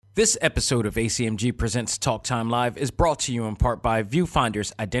This episode of ACMG Presents Talk Time Live is brought to you in part by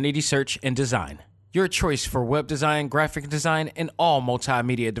Viewfinder's Identity Search and Design. Your choice for web design, graphic design, and all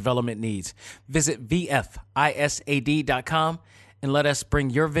multimedia development needs. Visit VFISAD.com and let us bring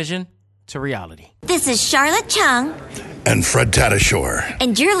your vision to reality. This is Charlotte Chung. And Fred Tatasciore.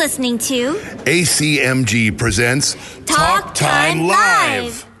 And you're listening to ACMG Presents Talk Time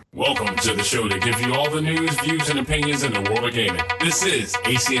Live. Welcome to the show that gives you all the news, views, and opinions in the world of gaming. This is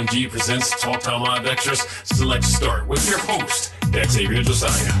ACMG Presents Talk Time Live Extras Select Start with your host, Xavier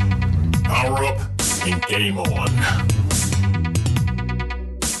Josiah. Power up and game on.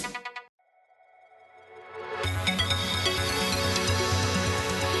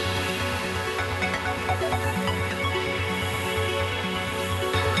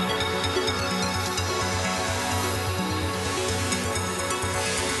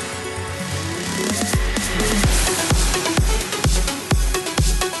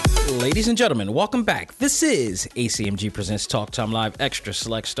 Ladies and gentlemen, welcome back. This is ACMG Presents Talk Time Live Extra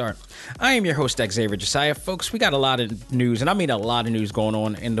Select Start. I am your host, Xavier Josiah. Folks, we got a lot of news, and I mean a lot of news going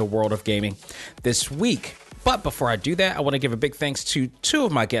on in the world of gaming this week. But before I do that, I want to give a big thanks to two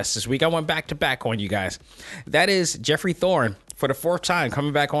of my guests this week. I went back to back on you guys. That is Jeffrey Thorne, for the fourth time,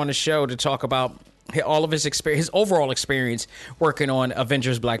 coming back on the show to talk about all of his experience, his overall experience working on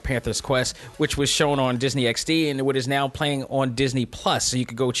Avengers Black Panther's Quest, which was shown on Disney XD and what is now playing on Disney Plus. So you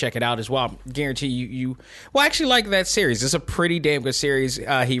could go check it out as well. Guarantee you will actually like that series. It's a pretty damn good series.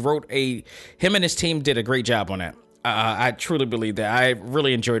 Him and his team did a great job on that. I truly believe that. I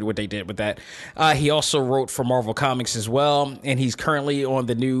really enjoyed what they did with that. He also wrote for Marvel Comics as well, and he's currently on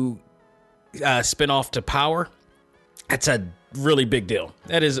the new spinoff to Power. That's a really big deal.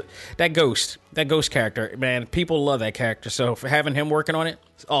 That ghost character, man. People love that character. So for having him working on it,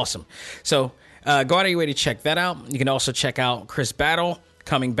 it's awesome. So go out of your way to check that out. You can also check out Chris Battle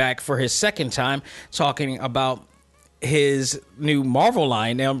coming back for his second time, talking about his new Marvel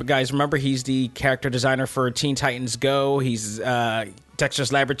line. Now, guys, remember he's the character designer for Teen Titans Go. He's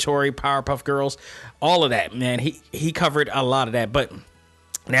Dexter's Laboratory, Powerpuff Girls, all of that. Man, he covered a lot of that, but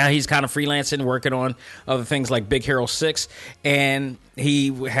now he's kind of freelancing, working on other things like Big Hero 6, and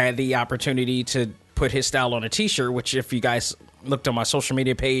he had the opportunity to put his style on a t-shirt, which if you guys looked on my social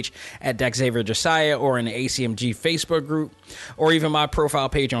media page at Xavier Josiah or in the ACMG Facebook group or even my profile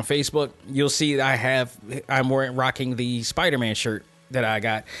page on Facebook, you'll see that I'm rocking the Spider-Man shirt that I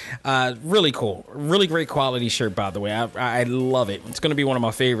got. Really cool. Really great quality shirt, by the way. I love it. It's going to be one of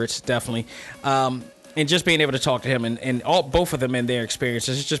my favorites, definitely. And just being able to talk to him and both of them and their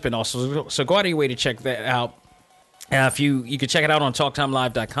experiences, it's just been awesome. So go out of your way to check that out. If you can check it out on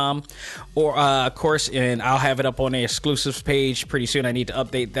TalkTimeLive.com, or of course, and I'll have it up on the exclusives page pretty soon. I need to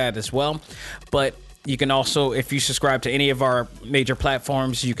update that as well. But you can also, if you subscribe to any of our major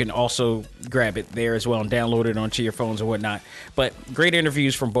platforms, you can also grab it there as well and download it onto your phones or whatnot. But great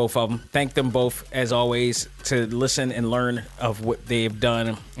interviews from both of them. Thank them both, as always, to listen and learn of what they've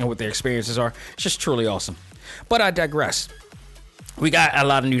done and what their experiences are. It's just truly awesome. But I digress. We got a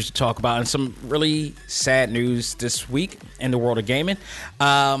lot of news to talk about and some really sad news this week in the world of gaming.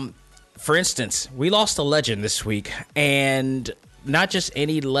 For instance, we lost a legend this week, and not just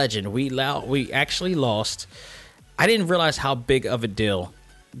any legend. We actually lost. I didn't realize how big of a deal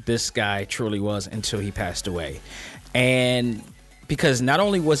this guy truly was until he passed away. And because not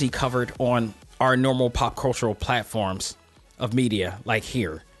only was he covered on our normal pop cultural platforms of media, like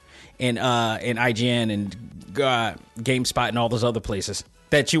here in IGN and GameSpot and all those other places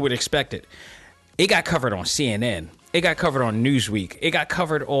that you would expect it. It got covered on CNN. It got covered on Newsweek. It got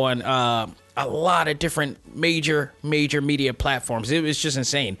covered on a lot of different major media platforms. It was just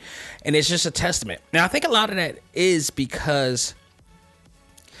insane. And it's just a testament. Now, I think a lot of that is because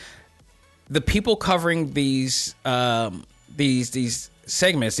the people covering these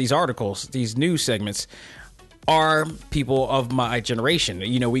segments, these articles, these news segments are people of my generation.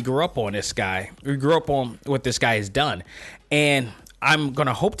 You know, we grew up on this guy. We grew up on what this guy has done. And I'm going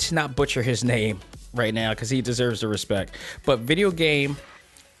to hope to not butcher his name right now because he deserves the respect. But video game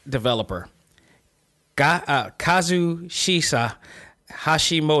developer Kazuhisa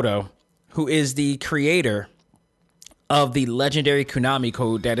Hashimoto, who is the creator of the legendary Konami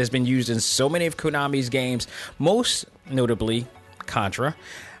code that has been used in so many of Konami's games, most notably Contra,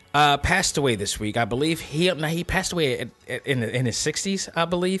 passed away this week. I believe he passed away in his 60s, I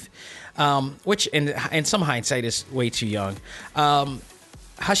believe, which in some hindsight is way too young.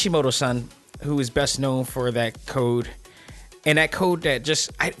 Hashimoto-san, who is best known for that code, and that code that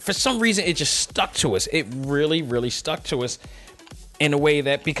for some reason, it just stuck to us. It really, really stuck to us. in a way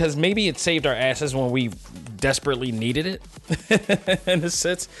that, because maybe it saved our asses when we desperately needed it, in a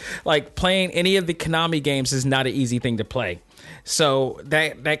sense. Like, playing any of the Konami games is not an easy thing to play. So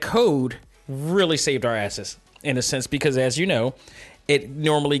that code really saved our asses, in a sense, because, as you know, it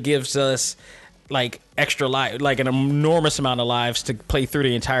normally gives us like extra life, like an enormous amount of lives to play through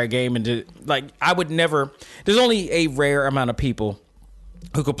the entire game. And to, like, I would never, there's only a rare amount of people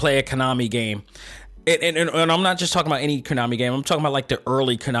who could play a Konami game. And I'm not just talking about any Konami game. I'm talking about like the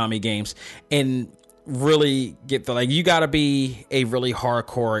early Konami games, and really get the, like, you got to be a really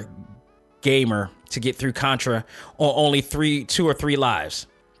hardcore gamer to get through Contra on only 2 or 3 lives.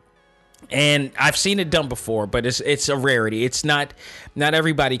 And I've seen it done before, but it's a rarity. It's not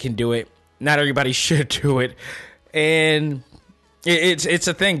everybody can do it. Not everybody should do it. And it's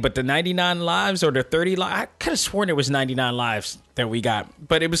a thing. But the 99 lives or the 30 lives, I could have sworn it was 99 lives that we got.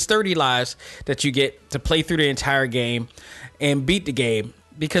 But it was 30 lives that you get to play through the entire game and beat the game,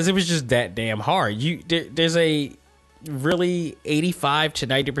 because it was just that damn hard. There's a really 85 to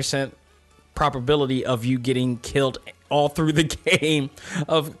 90% probability of you getting killed all through the game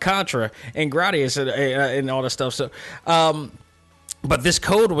of Contra and Gradius and all this stuff. So, but this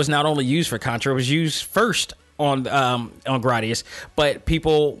code was not only used for Contra, it was used first on Gradius, but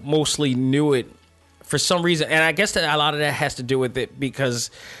people mostly knew it for some reason. And I guess that a lot of that has to do with it because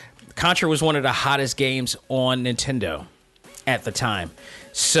Contra was one of the hottest games on Nintendo at the time.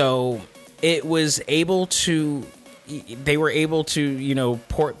 So it was able to, they were able to, you know,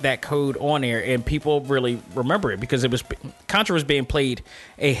 port that code on there, and people really remember it because Contra was being played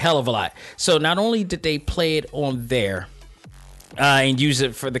a hell of a lot. So not only did they play it on there and use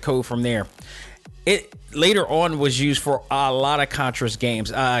it for the code from there, it later on was used for a lot of Contra's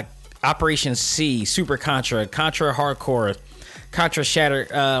games. Operation C, Super Contra, Contra Hardcore, Contra Shattered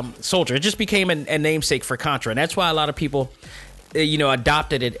Soldier. It just became a namesake for Contra, and that's why a lot of people, you know,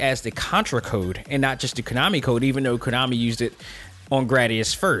 adopted it as the Contra code and not just the Konami code, even though Konami used it on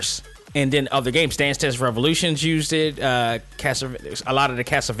Gradius first. And then other games, Dance Dance Revolutions used it. A lot of the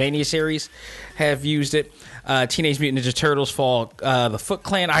Castlevania series have used it. Teenage Mutant Ninja Turtles Fall, the Foot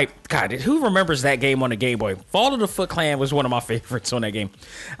Clan. God, who remembers that game on the Game Boy? Fall of the Foot Clan was one of my favorites on that game.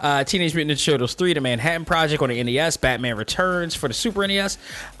 Teenage Mutant Ninja Turtles 3, The Manhattan Project on the NES, Batman Returns for the Super NES.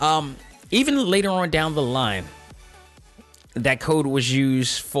 Even later on down the line, that code was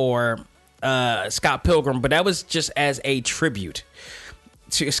used for Scott Pilgrim, but that was just as a tribute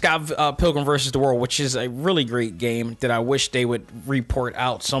to Scott Pilgrim versus the World, which is a really great game that I wish they would report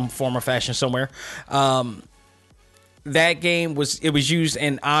out some form or fashion somewhere. That game was used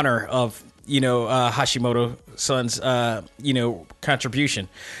in honor of, you know, Hashimoto-san's, you know, contribution.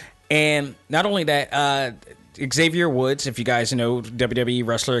 And not only that, Xavier Woods, if you guys know WWE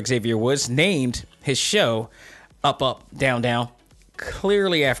wrestler Xavier Woods, named his show Up, Up, Down, Down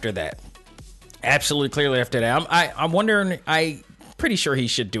clearly after that. Absolutely clearly after that. I'm wondering, pretty sure he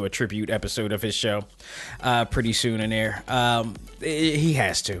should do a tribute episode of his show pretty soon in there. He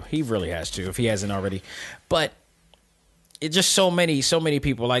has to. He really has to if he hasn't already. But it's just so many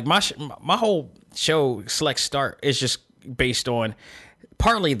people. Like my whole show, Select Start, is just based on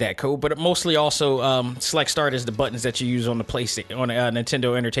partly that code, but mostly also Select Start is the buttons that you use on the PlayStation, on a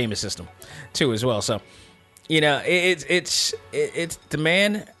Nintendo Entertainment System too as well. So, you know, it's the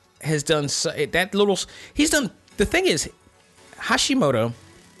man has done that little. He's done. The thing is, Hashimoto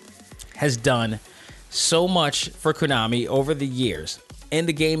has done so much for Konami over the years, in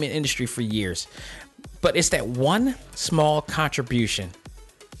the gaming industry for years, but it's that one small contribution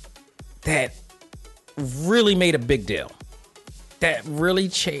that really made a big deal, that really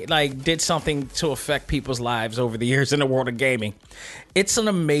did something to affect people's lives over the years in the world of gaming. It's an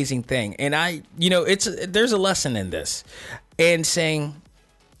amazing thing, and there's a lesson in this, and saying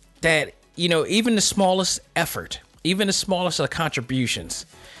that, you know, even the smallest effort, even the smallest of contributions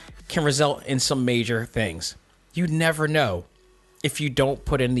can result in some major things. You never know if you don't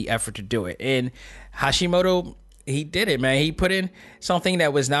put in the effort to do it. And Hashimoto, he did it, man. He put in something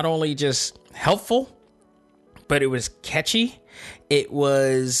that was not only just helpful, but it was catchy. It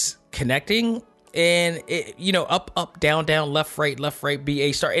was connecting. And it, you know, up, up, down, down, left, right, B,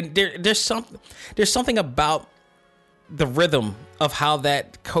 A, star. And there's something about the rhythm of how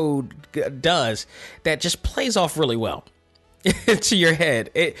that code does that just plays off really well to your head.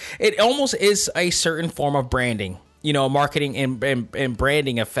 It almost is a certain form of branding, you know, marketing and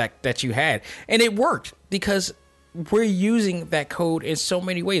branding effect that you had. And it worked because we're using that code in so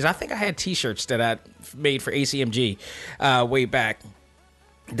many ways. I think I had t-shirts that I made for ACMG way back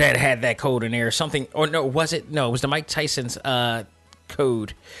that had that code in there or something. Or no, was it? No, it was the Mike Tyson's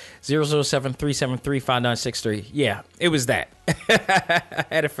code 007-373-5963. Yeah, it was that. I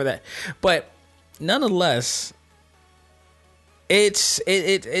had it for that. But nonetheless, it's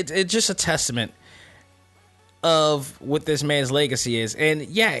just a testament of what this man's legacy is. And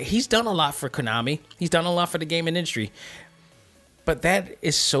yeah, he's done a lot for Konami. He's done a lot for the gaming industry. But that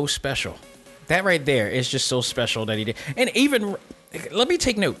is so special. That right there is just so special that he did. And even, let me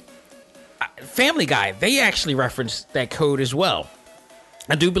take note. Family Guy, they actually referenced that code as well.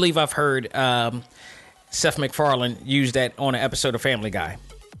 I do believe I've heard Seth MacFarlane use that on an episode of Family Guy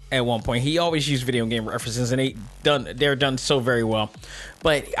at one point. He always used video game references, and they're done so very well.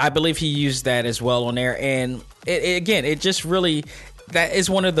 But I believe he used that as well on there. And it just really, that is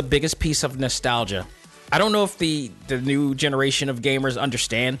one of the biggest piece of nostalgia. I don't know if the new generation of gamers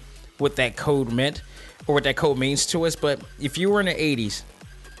understand what that code meant or what that code means to us, but if you were in the 80s,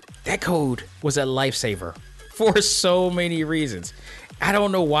 that code was a lifesaver for so many reasons. I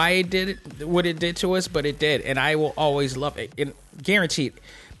don't know why it did what it did to us, but it did, and I will always love it. And guaranteed,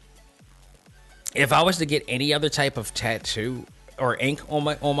 if I was to get any other type of tattoo or ink on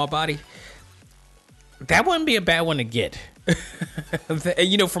my body, that wouldn't be a bad one to get.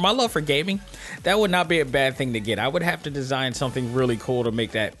 You know, for my love for gaming, that would not be a bad thing to get. I would have to design something really cool to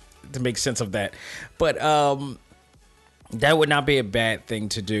make sense of that. But that would not be a bad thing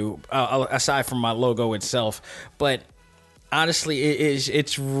to do, aside from my logo itself. But honestly,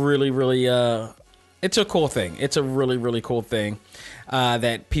 it's really, really, it's a cool thing. It's a really, really cool thing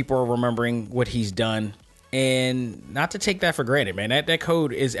that people are remembering what he's done. And not to take that for granted, man. That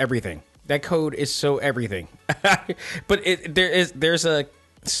code is everything. That code is so everything. But there's a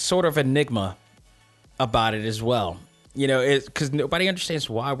sort of enigma about it as well. You know, because nobody understands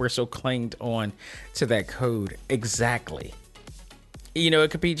why we're so clanged on to that code exactly. You know,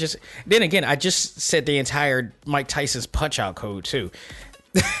 it could be just... Then again, I just said the entire Mike Tyson's Punch-Out code, too.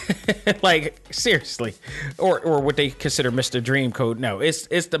 Like, seriously. Or what they consider Mr. Dream code. No, it's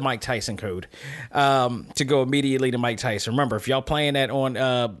the Mike Tyson code. To go immediately to Mike Tyson. Remember, if y'all playing that on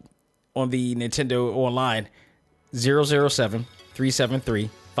the Nintendo Online,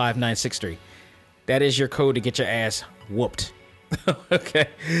 007-373-5963. That is your code to get your ass whooped. Okay.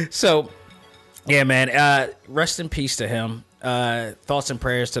 So, yeah, man. Rest in peace to him. Thoughts and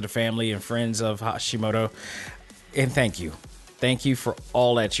prayers to the family and friends of Hashimoto. And thank you. Thank you for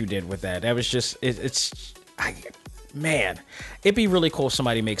all that you did with that. That was just, man, it'd be really cool if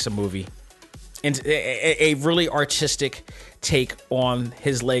somebody makes a movie. And a really artistic take on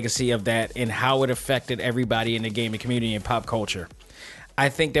his legacy of that and how it affected everybody in the gaming community and pop culture. I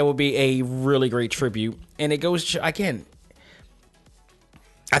think that would be a really great tribute. And it goes, again,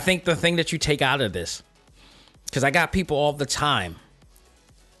 I think the thing that you take out of this, because I got people all the time,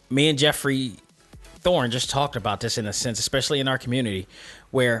 me and Jeffrey Thorne just talked about this in a sense, especially in our community,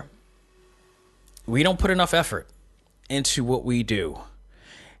 where we don't put enough effort into what we do.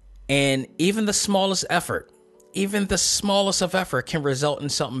 And even the smallest effort, of effort can result in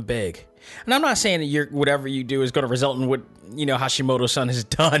something big. And I'm not saying that whatever you do is going to result in what, you know, Hashimoto-san has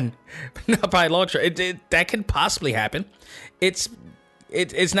done. Not by long shot. That can possibly happen. It's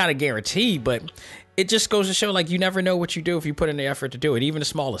not a guarantee, but it just goes to show, like, you never know what you do if you put in the effort to do it, even the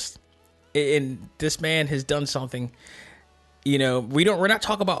smallest. And this man has done something. You know, we're not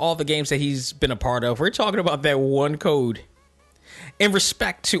talking about all the games that he's been a part of. We're talking about that one code. In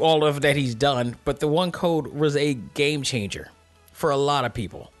respect to all of that he's done, but the one code was a game changer for a lot of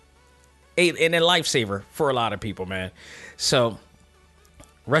people. And a lifesaver for a lot of people, man. So,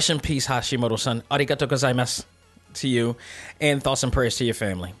 rest in peace, Hashimoto-san. Arigatou gozaimasu to you. And thoughts and prayers to your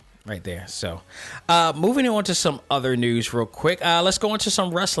family. Right there. So, moving on to some other news real quick. Let's go into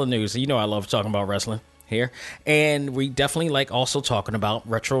some wrestling news. You know I love talking about wrestling here. And we definitely like also talking about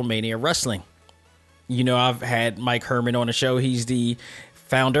Retromania Wrestling. You know, I've had Mike Herman on the show. He's the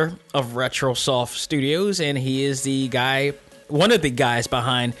founder of RetroSoft Studios, and he is one of the guys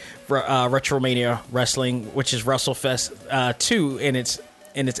behind Retromania Wrestling, which is WrestleFest 2 in its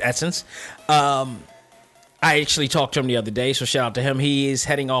essence. I actually talked to him the other day, so shout out to him. He is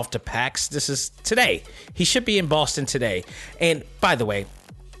heading off to PAX. This is today. He should be in Boston today. And by the way,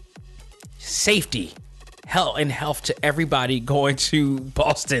 safety, health to everybody going to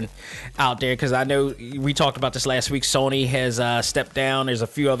Boston out there, because I know we talked about this last week. Sony has stepped down. There's a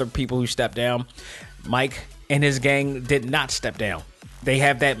few other people who stepped down. Mike and his gang did not step down. They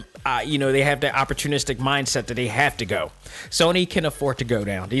have that, they have that opportunistic mindset that they have to go. Sony can afford to go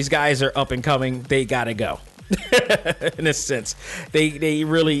down. These guys are up and coming. They gotta go. In a sense, they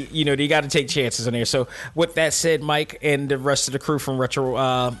really, they got to take chances in there. So with that said, Mike and the rest of the crew from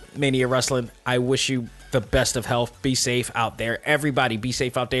Retromania Wrestling, I wish you the best of health. Be safe out there. Everybody be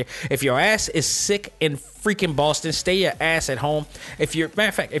safe out there. If your ass is sick in freaking Boston, stay your ass at home. Matter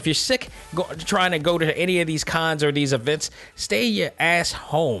of fact, if you're sick trying to go to any of these cons or these events, stay your ass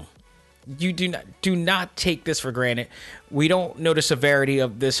home. You do not take this for granted. We don't know the severity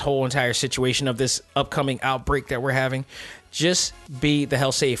of this whole entire situation, of this upcoming outbreak that we're having. Just be the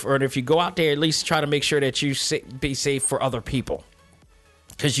hell safe. Or if you go out there, at least try to make sure that you be safe for other people,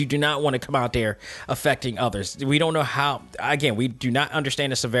 because you do not want to come out there affecting others. We don't know how. Again, we do not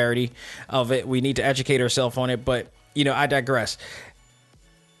understand the severity of it. We need to educate ourselves on it. But, I digress.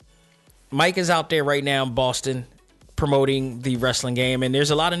 Mike is out there right now in Boston promoting the wrestling game, and there's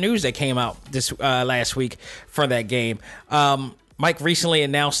a lot of news that came out this last week for that game. Mike recently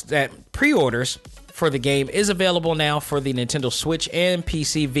announced that pre-orders for the game is available now for the Nintendo Switch and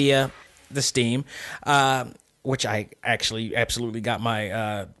PC via the Steam, which I actually absolutely got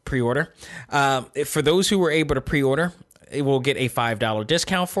my pre-order. For those who were able to pre-order, it will get a $5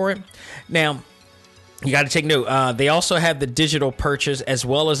 discount for it. Now, you got to take note. They also have the digital purchase as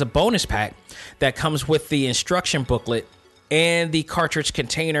well as a bonus pack that comes with the instruction booklet and the cartridge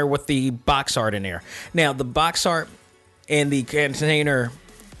container with the box art in there. Now, the box art and the container,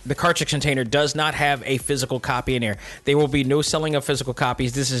 the cartridge container, does not have a physical copy in there. There will be no selling of physical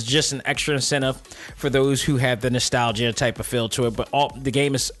copies. This is just an extra incentive for those who have the nostalgia type of feel to it. But the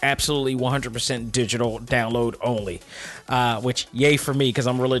game is absolutely 100% digital download only, which yay for me, because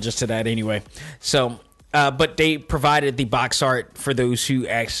I'm religious to that anyway. So, but they provided the box art for those who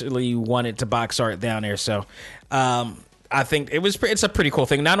actually wanted to box art down there. So I think it's a pretty cool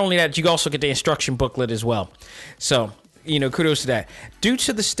thing. Not only that, you also get the instruction booklet as well. So, kudos to that. Due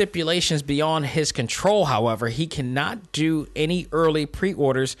to the stipulations beyond his control, however, he cannot do any early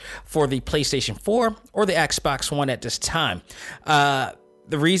pre-orders for the PlayStation 4 or the Xbox One at this time. The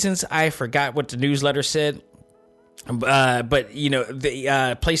reasons, I forgot what the newsletter said. But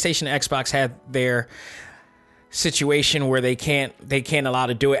the PlayStation and Xbox had their situation where they can't allow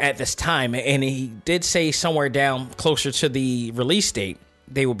to do it at this time, and he did say somewhere down closer to the release date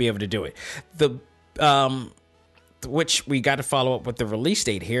they will be able to do it. Which we got to follow up with the release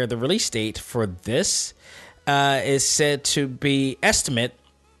date here. The release date for this is said to be estimate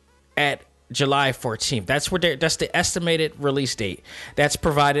at July 14th. That's the estimated release date. That's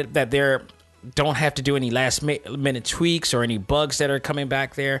provided that they're don't have to do any last minute tweaks or any bugs that are coming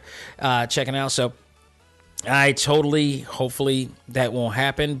back there, checking out. So hopefully that won't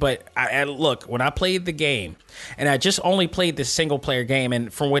happen. But look, when I played the game, and I just only played the single player game,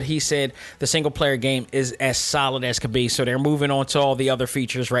 and from what he said, the single player game is as solid as could be. So they're moving on to all the other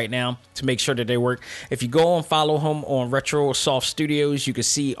features right now to make sure that they work. If you go and follow him on Retrosoft Studios, you can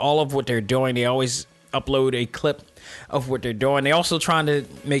see all of what they're doing. They always upload a clip of what they're doing. They're also trying to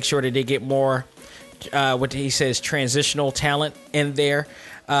make sure that they get more, what he says, transitional talent in there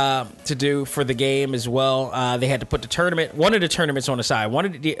to do for the game as well. They had to put one of the tournaments on the side.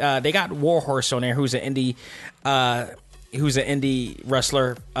 They got Warhorse on there, who's an indie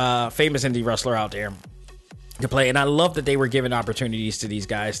wrestler, famous indie wrestler out there to play. And I love that they were giving opportunities to these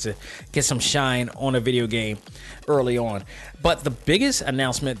guys to get some shine on a video game early on. But the biggest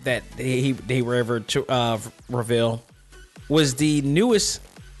announcement that they were ever to reveal was the newest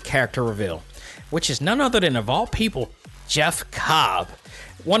character reveal, which is none other than, of all people, Jeff Cobb.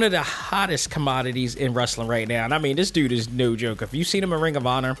 One of the hottest commodities in wrestling right now. And I mean, this dude is no joke. If you've seen him in Ring of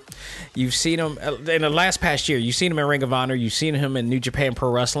Honor, you've seen him in the past year, you've seen him in Ring of Honor, you've seen him in New Japan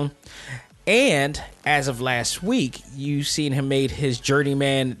Pro Wrestling. And as of last week, you've seen him made his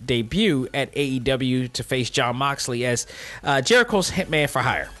journeyman debut at AEW to face Jon Moxley as Jericho's hitman for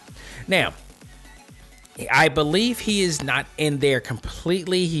hire. Now, I believe he is not in there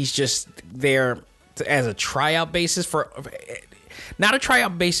completely. He's just there as a tryout basis for... Not a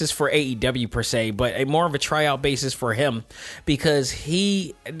tryout basis for AEW per se, but more of a tryout basis for him, because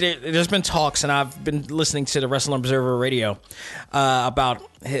there's been talks, and I've been listening to the Wrestling Observer Radio about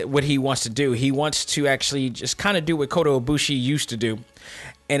what he wants to do. He wants to actually just kind of do what Kota Ibushi used to do,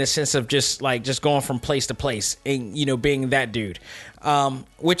 in a sense of just going from place to place and, being that dude.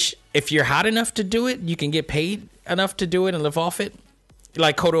 Which, if you're hot enough to do it, you can get paid enough to do it and live off it,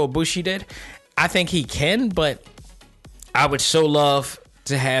 like Kota Ibushi did. I think he can, but I would so love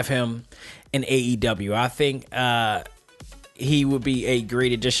to have him in AEW. I think he would be a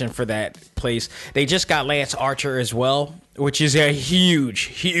great addition for that place. They just got Lance Archer as well, which is a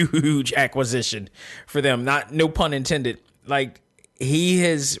huge acquisition for them. No pun intended. Like, he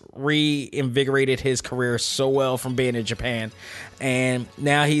has reinvigorated his career so well from being in Japan, and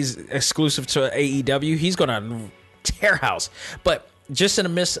now he's exclusive to AEW. He's going to tear house. But just in the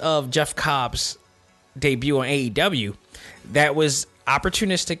midst of Jeff Cobb's debut on AEW, that was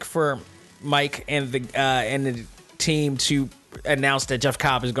opportunistic for Mike and the team to announce that Jeff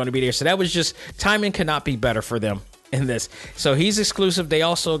Cobb is going to be there. So that was just timing could not be better for them in this. So he's exclusive. They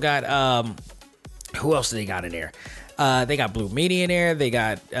also got who else do they got in there? They got Blue Meanie in there. They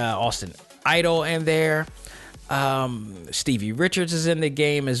got Austin Idol in there. Stevie Richards is in the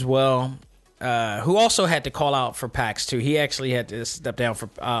game as well. Who also had to call out for PAX too. He actually had to step down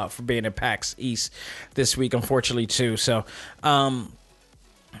for being in PAX East this week, unfortunately too. So,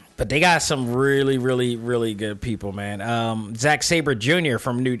 but they got some really, really, really good people, man. Zack Sabre Jr.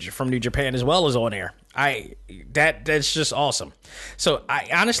 from New Japan as well is on there. That's just awesome. So I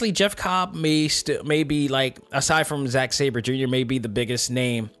honestly, Jeff Cobb may be like, aside from Zack Sabre Jr., may be the biggest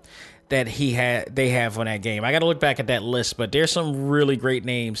name that they have on that game. I got to look back at that list, but there's some really great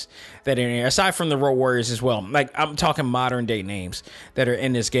names that are in there, aside from the Road Warriors as well. Like, I'm talking modern day names that are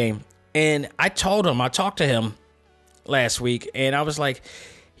in this game. And I talked to him last week, and I was like,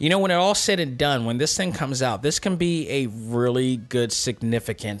 you know, when it all said and done, when this thing comes out, this can be a really good,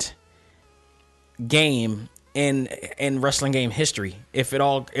 significant game in wrestling game history. If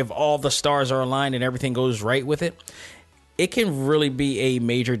all the stars are aligned and everything goes right with it, it can really be a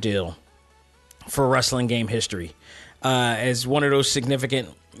major deal for wrestling game history, as one of those significant,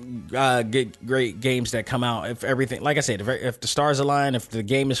 great games that come out. If everything, like I said, if the stars align, if the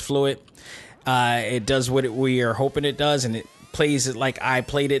game is fluid, it does what we are hoping it does, and it plays it like I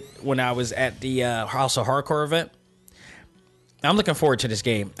played it when I was at the House of Hardcore event. I'm looking forward to this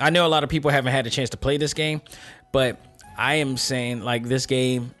game. I know a lot of people haven't had a chance to play this game, but I am saying, like, this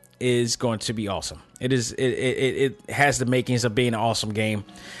game is going to be awesome. It is. It has the makings of being an awesome game.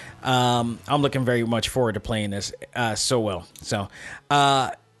 I'm looking very much forward to playing this so well. So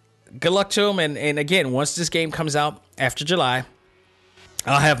good luck to him. And again, once this game comes out after July,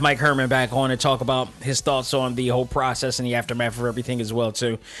 I'll have Mike Herman back on and talk about his thoughts on the whole process and the aftermath of everything as well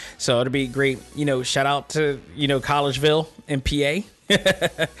too. So it'll be great. You know, shout out to, you know, Collegeville in PA.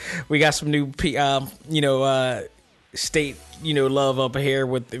 We got some new state, you know, love up here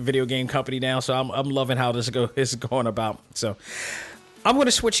with the video game company now. So I'm loving how this is going about. So I'm going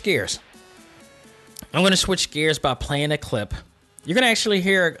to switch gears. I'm going to switch gears by playing a clip. You're going to actually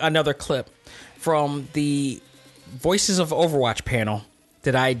hear another clip from the Voices of Overwatch panel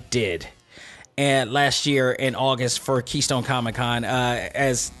that I did last year in August for Keystone Comic Con,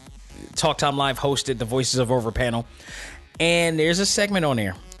 as Talk Time Live hosted the Voices of Over panel. And there's a segment on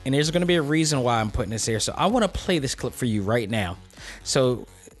there, and there's going to be a reason why I'm putting this here. So I want to play this clip for you right now. So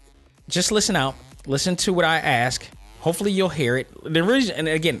just listen out. Listen to what I ask. Hopefully you'll hear it. The reason, and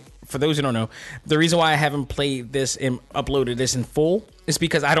again, for those who don't know, the reason why I haven't played this and uploaded this in full is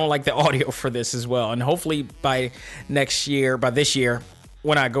because I don't like the audio for this as well. And hopefully by this year,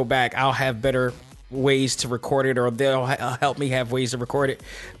 when I go back, I'll have better ways to record it, or they'll help me have ways to record it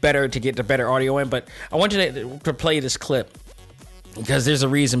better to get the better audio in. But I want you to play this clip because there's a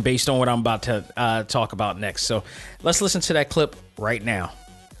reason based on what I'm about to talk about next. So let's listen to that clip right now.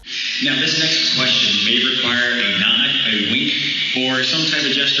 Now, this next question may require a nod, a wink, or some type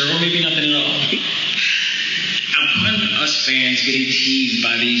of gesture, or maybe nothing at all. Upon us fans getting teased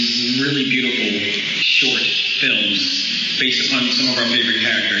by these really beautiful short films based upon some of our favorite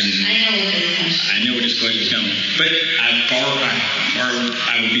characters. I know where this question is going. But I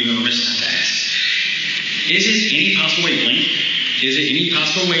would be remiss not to ask. Is there any possible way, Blink? Is there any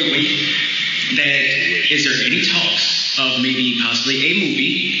possible way, is there any talks of maybe possibly a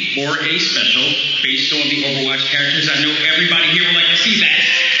movie or a special based on the Overwatch characters? I know everybody here would like to see that.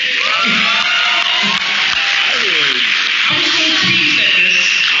 I was so teased at this.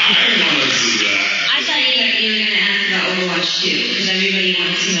 I want to see that. I thought you were going to ask about Overwatch 2, because everybody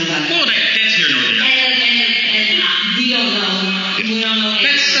wants to know about that. Well, that's here nor there. And we don't know. We don't know.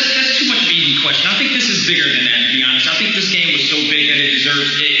 That's too much of an easy question. I think this is bigger than that, to be honest. I think this game was so big that it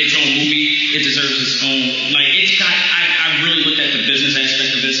deserves its own movie. It deserves its own, like, it's got, I really looked at the business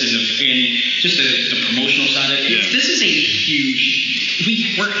aspect of this and just the promotional side of it. Yeah. This is a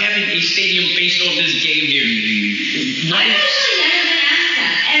huge, we're having a stadium based on this game here. I've actually never been asked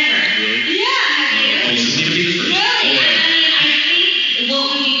that, ever. Really? Yeah. This is going to be the first. Really? I mean, I think what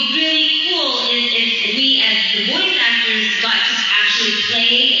would be really cool is if we, as the voice actors, got to actually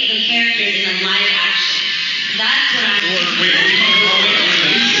play the characters in a live action. That's what I'm Wait,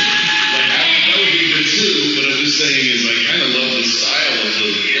 that would be good too, but I'm just saying is I kind of love the style of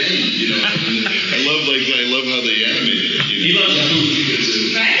the thing, you know. I love how they animated it. He loves that movie good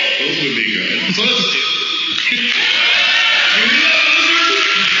too. Right? Both would be good. So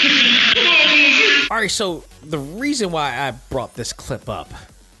All right, so the reason why I brought this clip up,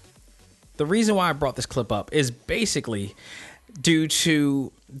 the reason why I brought this clip up is basically due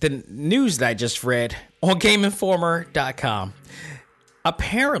to the news that I just read on GameInformer.com.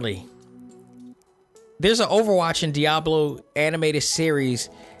 Apparently, there's an Overwatch and Diablo animated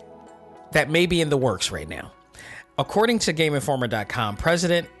series that may be in the works right now. According to GameInformer.com,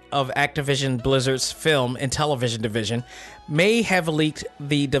 president of Activision Blizzard's film and television division may have leaked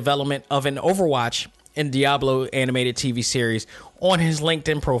the development of an Overwatch and Diablo animated TV series on his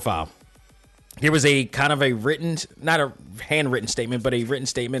LinkedIn profile. There was a kind of a written, not a handwritten statement, but a written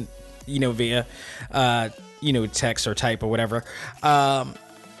statement, via, text or type or whatever,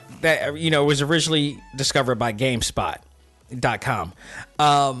 that, was originally discovered by GameSpot.com.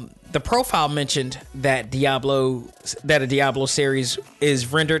 The profile mentioned that a Diablo series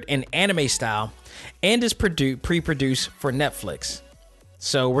is rendered in anime style and is pre-produced for Netflix.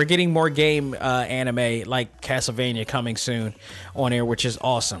 So we're getting more game anime like Castlevania coming soon on air, which is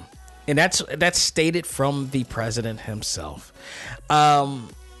awesome. And that's stated from the president himself.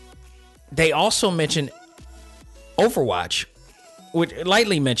 They also mentioned Overwatch, which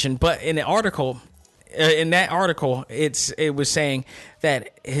lightly mentioned, but in the article. In that article, it was saying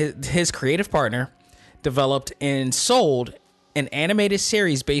that his creative partner developed and sold an animated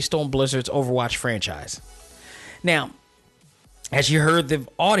series based on Blizzard's Overwatch franchise. Now, as you heard the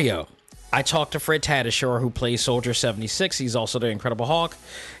audio, I talked to Fred Tatasciore, who plays Soldier 76. He's also the Incredible Hulk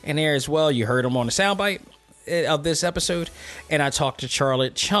in there as well. You heard him on the soundbite of this episode. And I talked to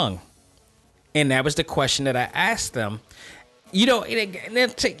Charlotte Chung. And that was the question that I asked them. You got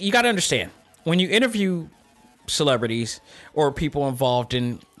to understand. When you interview celebrities or people involved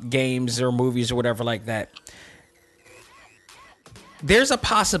in games or movies or whatever like that, there's a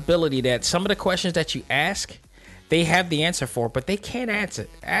possibility that some of the questions that you ask, they have the answer for, but they can't answer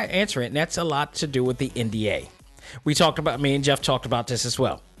it. And that's a lot to do with the NDA. Me and Jeff talked about this as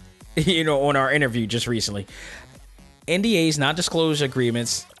well, on our interview just recently. NDAs, non-disclosure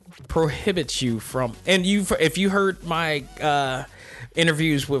agreements, prohibits you from, and if you heard my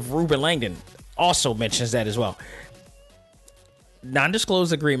interviews with Ruben Langdon, also mentions that as well.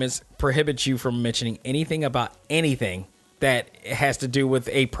 Non-disclosure agreements prohibit you from mentioning anything about anything that has to do with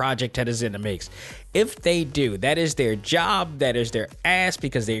a project that is in the mix. If they do, that is their job, that is their ass,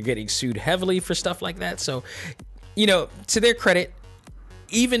 because they're getting sued heavily for stuff like that. So, to their credit,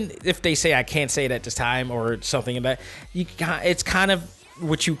 even if they say I can't say it at this time or something like that, it's kind of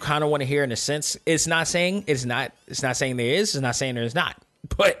what you kind of want to hear in a sense. It's not saying there is, it's not saying there's not,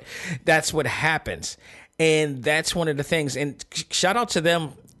 but that's what happens. And that's one of the things. And shout out to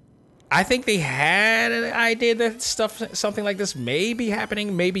them. I think they had an idea that something like this may be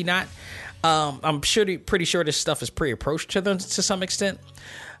happening, maybe not. I'm pretty sure this stuff is pre-approached to them to some extent.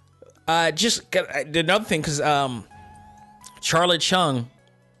 Just another thing, because Charlotte Chung,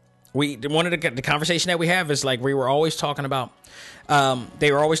 one of the conversation that we have is like we were always talking about.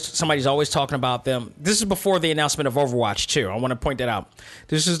 Somebody's always talking about them. This is before the announcement of Overwatch 2. I want to point that out.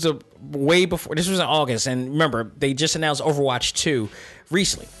 This is way before. This was in August, and remember, they just announced Overwatch 2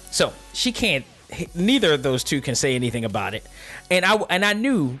 recently. So neither of those two can say anything about it. And I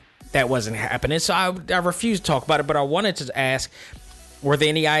knew that wasn't happening, so I refused to talk about it. But I wanted to ask, were there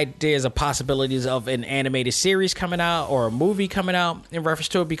any ideas or possibilities of an animated series coming out or a movie coming out in reference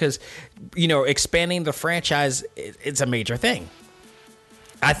to it? Because, expanding the franchise, it's a major thing.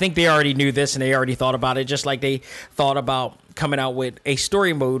 I think they already knew this and they already thought about it, just like they thought about coming out with a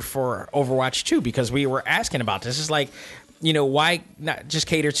story mode for Overwatch 2, because we were asking about this. It's like, why not just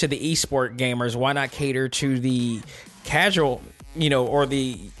cater to the esport gamers? Why not cater to the casual, or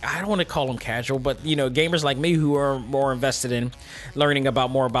I don't want to call them casual, but, gamers like me who are more invested in learning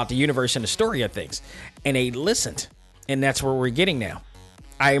more about the universe and the story of things. And they listened. And that's where we're getting now.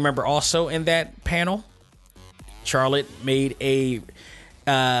 I remember also in that panel, Charlotte made a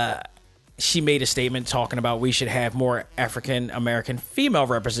statement talking about we should have more African American female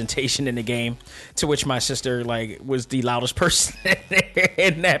representation in the game, to which my sister was the loudest person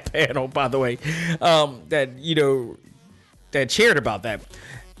in that panel, by the way, that cheered about that.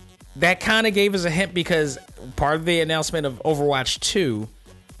 That kind of gave us a hint, because part of the announcement of Overwatch 2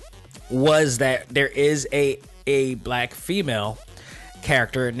 was that there is a black female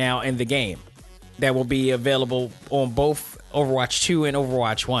character now in the game that will be available on both Overwatch 2 and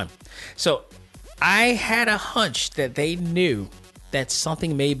Overwatch 1. So I had a hunch that they knew that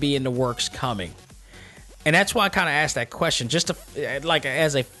something may be in the works coming. And that's why I kind of asked that question, just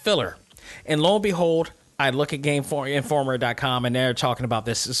as a filler. And lo and behold, I look at GameInformer.com and they're talking about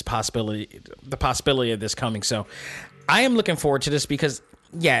the possibility of this coming. So I am looking forward to this, because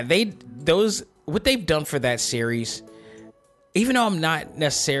what they've done for that series, even though I'm not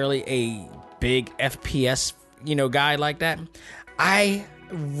necessarily a big FPS, guy like that. I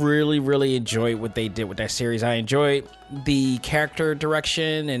really, really enjoyed what they did with that series. I enjoyed the character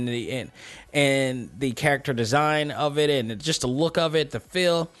direction and the character design of it, and just the look of it, the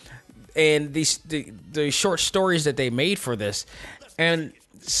feel, and the short stories that they made for this, and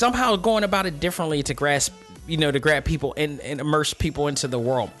somehow going about it differently to grasp, to grab people and immerse people into the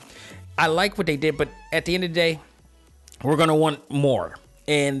world. I like what they did, but at the end of the day, we're going to want more.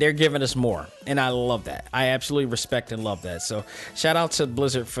 And they're giving us more. And I love that. I absolutely respect and love that. So shout out to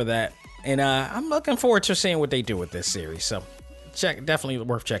Blizzard for that. And I'm looking forward to seeing what they do with this series. So definitely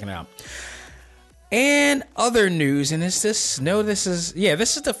worth checking out. And other news, and this is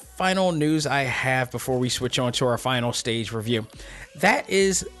the final news I have before we switch on to our final stage review. That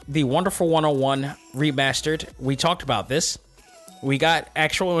is the Wonderful 101 remastered. We talked about this. We got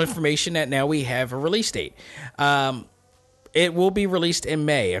actual information that now we have a release date. It will be released in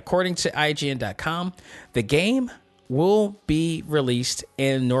May. According to IGN.com, the game will be released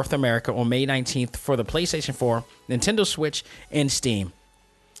in North America on May 19th for the PlayStation 4, Nintendo Switch, and Steam.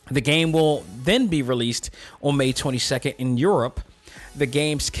 The game will then be released on May 22nd in Europe. The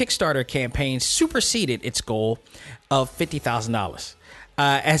game's Kickstarter campaign superseded its goal of $50,000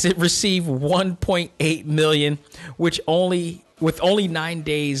 as it received $1.8 million, with only 9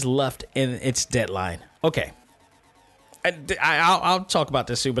 days left in its deadline. Okay. I'll talk about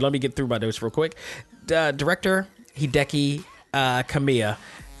this soon, but let me get through my notes real quick. Director Hideki Kamiya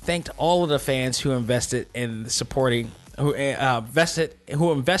thanked all of the fans who invested and supported the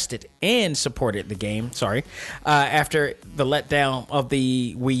game. After the letdown of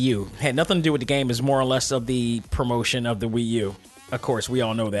the Wii U. Had nothing to do with the game. Is more or less of the promotion of the Wii U. Of course, we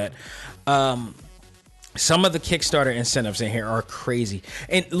all know that. Some of the Kickstarter incentives in here are crazy.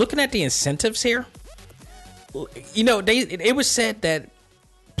 And looking at the incentives here, it was said that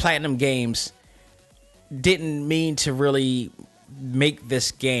Platinum Games didn't mean to really make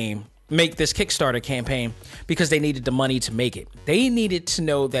this Kickstarter campaign because they needed the money to make it. They needed to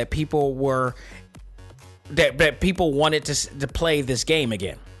know that people wanted to play this game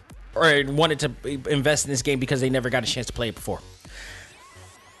again, or wanted to invest in this game because they never got a chance to play it before.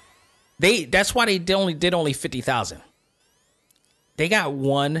 That's why they only did 50,000. They got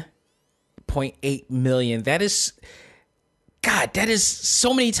 1.8 million. That is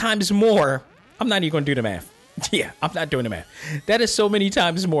so many times more. I'm not even going to do the math. Yeah, I'm not doing the math. That is so many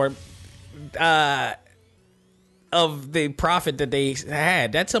times more of the profit that they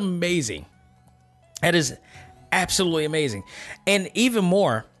had. That's amazing. That is absolutely amazing. And even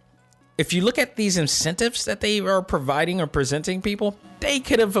more, if you look at these incentives that they are providing or presenting people, they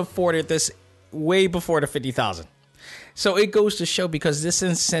could have afforded this way before the 50,000. So it goes to show, because this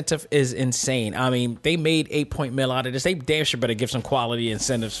incentive is insane. I mean, they made $8 million out of this. They damn sure better give some quality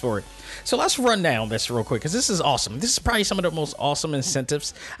incentives for it. So let's run down this real quick, because this is awesome. This is probably some of the most awesome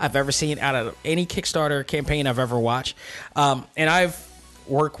incentives I've ever seen out of any Kickstarter campaign I've ever watched. And I've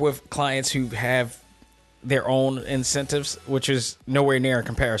worked with clients who have their own incentives, which is nowhere near in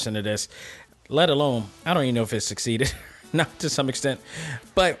comparison to this. Let alone, I don't even know if it succeeded. Not to some extent.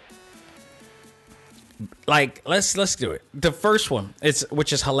 But let's do it. The first one,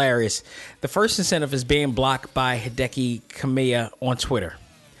 which is hilarious. The first incentive is being blocked by Hideki Kamiya on Twitter.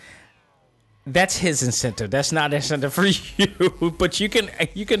 That's his incentive. That's not an incentive for you, but you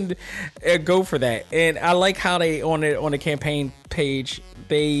can go for that. And I like how they on the campaign page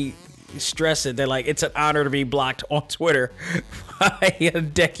they stress it. They're like, it's an honor to be blocked on Twitter by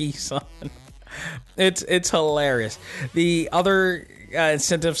Hideki-san. It's hilarious. The other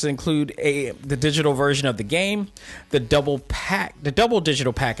incentives include the digital version of the game, the double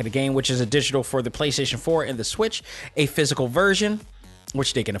digital pack of the game, which is a digital for the PlayStation 4 and the Switch, a physical version,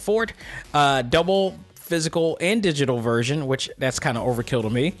 which they can afford, double physical and digital version, which that's kind of overkill to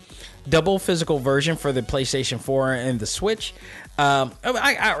me, double physical version for the PlayStation 4 and the Switch. All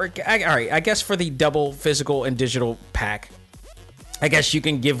right, I guess for the double physical and digital pack, I guess you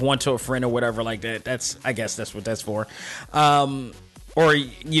can give one to a friend or whatever like that. I guess that's what that's for. Or,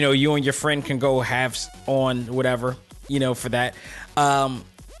 you and your friend can go halves on whatever, for that. Then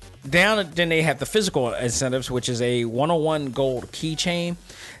they have the physical incentives, which is a 101 gold keychain.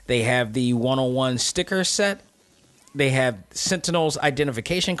 They have the 101 sticker set. They have Sentinel's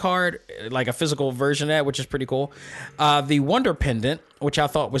identification card, like a physical version of that, which is pretty cool. The Wonder Pendant, which I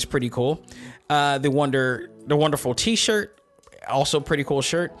thought was pretty cool. The Wonderful T-shirt, also pretty cool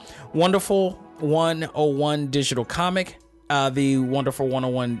shirt. Wonderful 101 digital comic. The Wonderful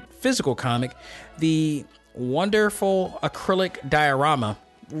 101 physical comic. The Wonderful acrylic diorama.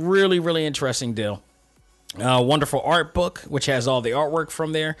 Really, really interesting deal. wonderful art book, which has all the artwork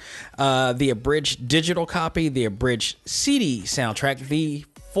from there, the abridged digital copy, the abridged CD soundtrack, the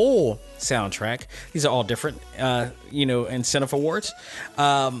full soundtrack. These are all different, incentive awards.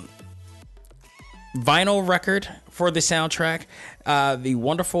 Vinyl record for the soundtrack, the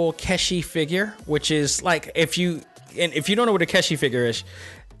wonderful Keshi figure, which is like, if you don't know what a Keshi figure is,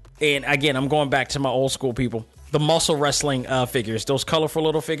 and again, I'm going back to my old school people, the muscle wrestling figures, those colorful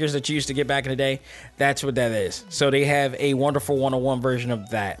little figures that you used to get back in the day, that's what that is. So they have a wonderful 101 version of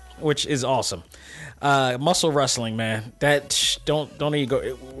that, which is awesome. Muscle wrestling, man, that don't even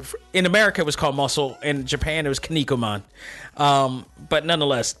go. In America, it was called Muscle. In Japan, it was Kinnikuman. But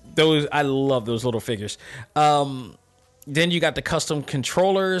nonetheless, I love those little figures. Then you got the custom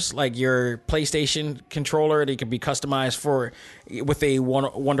controllers, like your PlayStation controller. They can be customized with a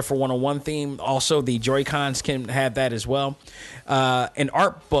wonderful 101 theme. Also, the Joy-Cons can have that as well. An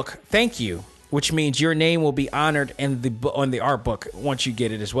art book, thank you, which means your name will be honored on the art book once you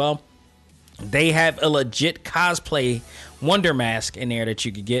get it as well. They have a legit cosplay Wonder Mask in there that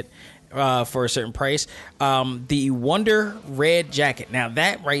you could get for a certain price. The Wonder Red jacket. Now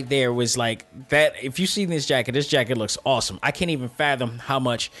that right there was like that. If you see this jacket looks awesome. I can't even fathom how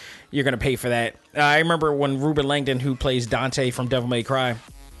much you're going to pay for that. I remember when Ruben Langdon, who plays Dante from Devil May Cry,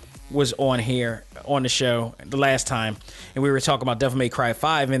 was on here on the show the last time, and we were talking about Devil May Cry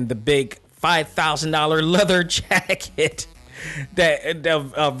 5 and the big $5,000 leather jacket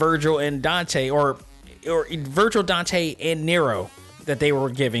that Virgil and Dante, or Virgil, Dante, and Nero that they were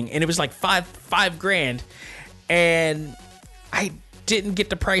giving, and it was like $5,000, and I didn't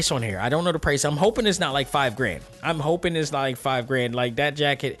get the price on here. I don't know the price. I'm hoping it's not like $5,000. I'm hoping it's not like $5,000. Like that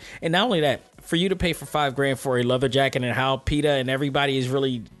jacket, and not only that, for you to pay for $5,000 for a leather jacket, and how PETA and everybody is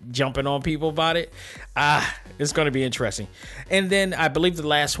really jumping on people about it, it's going to be interesting. And then I believe the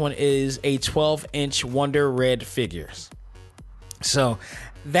last one is a 12-inch Wonder Red figures. So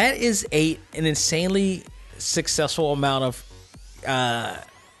that is an insanely successful amount of I'm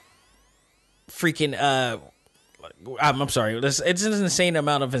sorry. It's an insane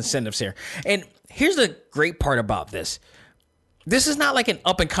amount of incentives here. And here's the great part about this. This is not like an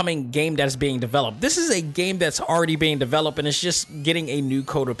up-and-coming game that's being developed. This is a game that's already being developed, and it's just getting a new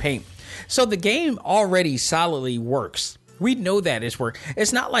coat of paint. So the game already solidly works. We know that it's work.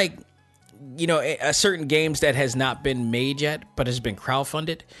 It's not like, a certain games that has not been made yet, but has been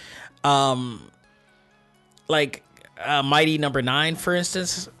crowdfunded. Like Mighty Number 9, for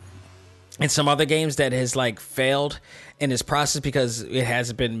instance, and some other games that has like failed in this process because it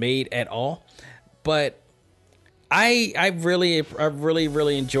hasn't been made at all. But I really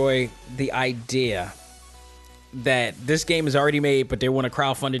enjoy the idea that this game is already made, but they want to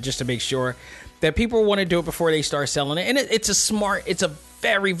crowdfund it just to make sure that people want to do it before they start selling it. And it's a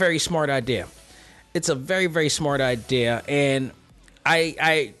very, very smart idea. It's a very, very smart idea. And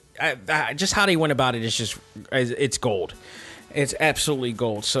I just how they went about it is it's gold. It's absolutely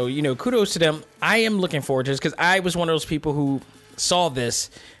gold. So, kudos to them. I am looking forward to this because I was one of those people who saw this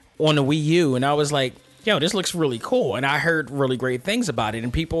on the Wii U, and I was like, yo, this looks really cool. And I heard really great things about it.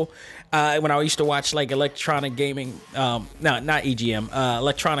 And people, when I used to watch like electronic gaming, not EGM,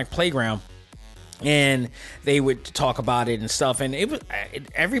 Electronic Playground, and they would talk about it and stuff. And it was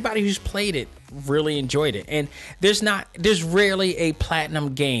everybody who's played it really enjoyed it. And there's rarely a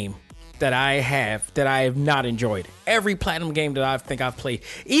platinum game that I have not enjoyed. Every platinum game that I think I've played,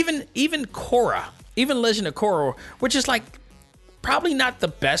 even Korra, even Legend of Korra, which is like probably not the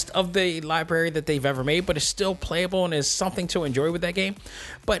best of the library that they've ever made, but it's still playable and is something to enjoy with that game.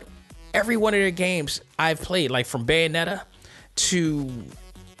 But every one of their games I've played, like from Bayonetta to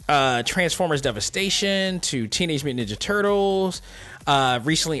Transformers Devastation to Teenage Mutant Ninja Turtles,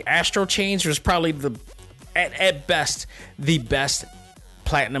 recently Astral Chain was probably at best the best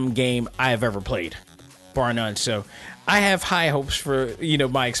platinum game I have ever played, bar none. So I have high hopes for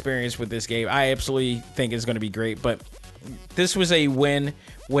my experience with this game. I absolutely think it's going to be great, but this was a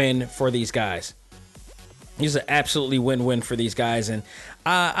win-win for these guys. This is an absolutely win-win for these guys, and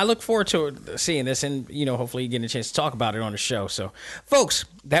I look forward to seeing this and, hopefully getting a chance to talk about it on the show. So, folks,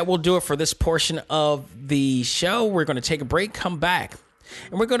 that will do it for this portion of the show. We're going to take a break, come back,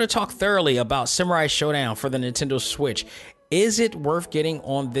 and we're going to talk thoroughly about Samurai Showdown for the Nintendo Switch. Is it worth getting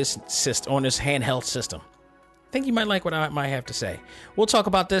on this handheld system? I think you might like what I might have to say. We'll talk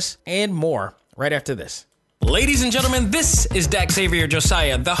about this and more right after this. Ladies and gentlemen, this is Dak Xavier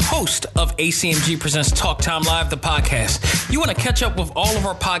Josiah, the host of ACMG Presents Talk Time Live, the podcast. You want to catch up with all of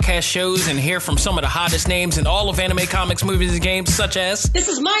our podcast shows and hear from some of the hottest names in all of anime, comics, movies, and games, such as... This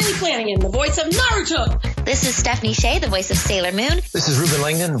is Miley Flanagan, the voice of Naruto. This is Stephanie Shea, the voice of Sailor Moon. This is Ruben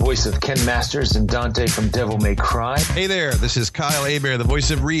Langdon, voice of Ken Masters and Dante from Devil May Cry. Hey there, this is Kyle Hebert, the voice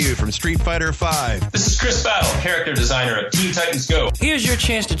of Ryu from Street Fighter V. This is Chris Battle, character designer of Teen Titans Go. Here's your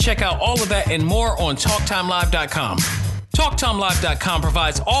chance to check out all of that and more on TalkTimeLive.com. TalkTimeLive.com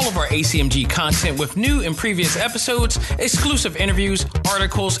provides all of our ACMG content with new and previous episodes, exclusive interviews,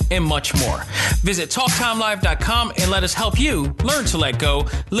 articles, and much more. Visit TalkTimeLive.com and let us help you learn to let go,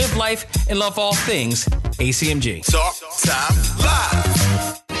 live life, and love all things ACMG. Talk Time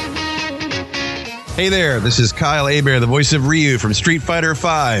Live. Hey there, this is Kyle Hebert, the voice of Ryu from Street Fighter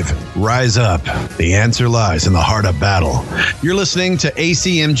V. Rise up. The answer lies in the heart of battle. You're listening to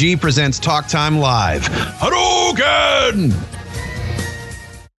ACMG Presents Talk Time Live. Hadouken!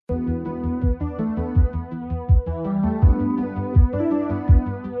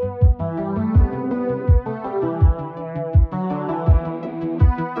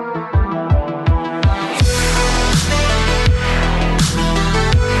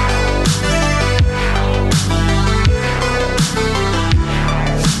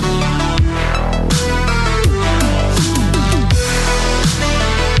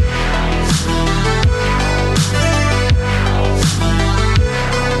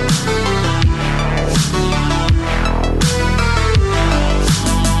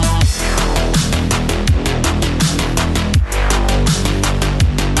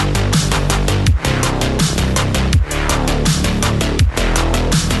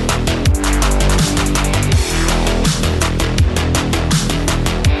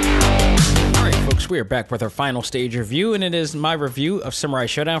 We are back with our final stage review, and it is my review of Samurai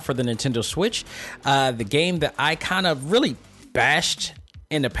Showdown for the Nintendo Switch, the game that I kind of really bashed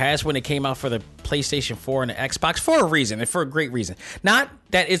in the past when it came out for the PlayStation 4 and the Xbox for a reason, and for a great reason. Not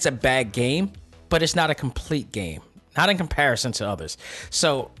that it's a bad game, but it's not a complete game, not in comparison to others.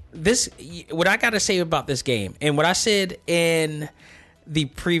 So what I got to say about this game, and what I said in the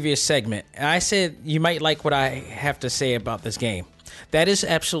previous segment, I said you might like what I have to say about this game. That is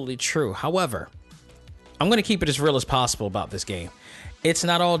absolutely true. However, I'm going to keep it as real as possible about this game. It's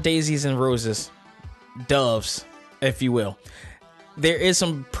not all daisies and roses, doves, if you will. There is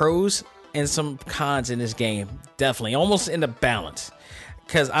some pros and some cons in this game, definitely, almost in the balance.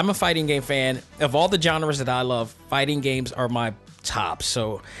 Because I'm a fighting game fan. Of all the genres that I love, fighting games are my top.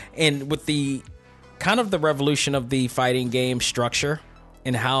 So, and with the kind of the revolution of the fighting game structure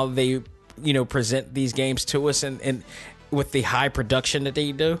and how they, present these games to us, and with the high production that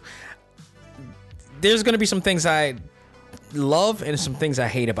they do, there's going to be some things I love and some things I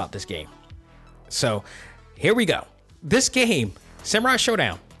hate about this game. So here we go. This game, Samurai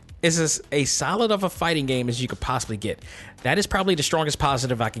Showdown, is as solid of a fighting game as you could possibly get. That is probably the strongest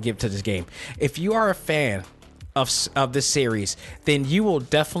positive I can give to this game. If you are a fan of this series, then you will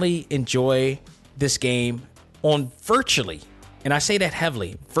definitely enjoy this game on virtually, and I say that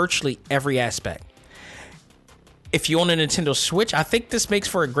heavily, virtually every aspect. If you own a Nintendo Switch, I think this makes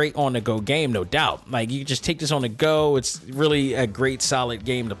for a great on-the-go game, no doubt. Like, you can just take this on the go. It's really a great, solid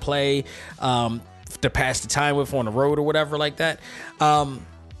game to play, to pass the time with on the road or whatever like that.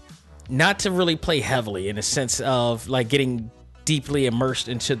 Not to really play heavily in a sense of, like, getting deeply immersed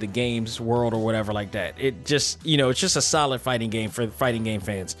into the game's world or whatever like that. It just, it's just a solid fighting game for fighting game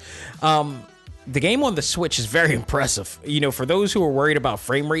fans. The game on the Switch is very impressive. For those who are worried about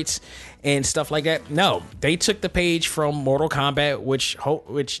frame rates and stuff like that, no, they took the page from Mortal Kombat, which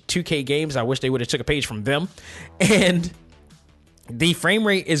 2K Games, I wish they would have took a page from them. And the frame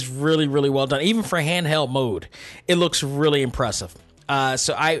rate is really, really well done. Even for handheld mode, it looks really impressive.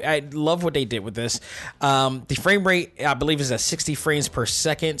 So I love what they did with this. The frame rate, I believe, is at 60 frames per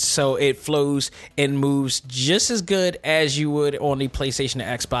second, so it flows and moves just as good as you would on the PlayStation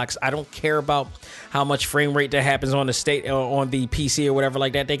and Xbox. I don't care about how much frame rate that happens on the PC or whatever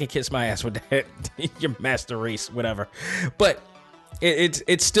like that. They can kiss my ass with that. Your master race, whatever. But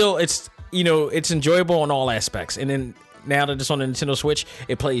it's still it's enjoyable on all aspects. And then now that it's on the Nintendo Switch,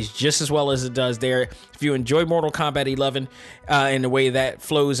 it plays just as well as it does there. If you enjoy Mortal Kombat 11 and the way that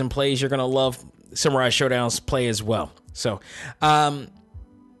flows and plays, you're going to love Samurai Showdown's play as well. So,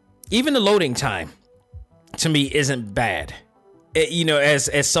 even the loading time, to me, isn't bad.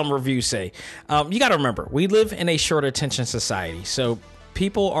 As some reviews say. You got to remember, we live in a short attention society. So,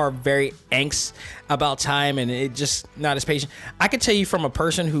 people are very anxious about time and it just not as patient. I can tell you from a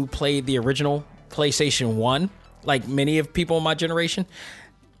person who played the original PlayStation 1, like many of people in my generation,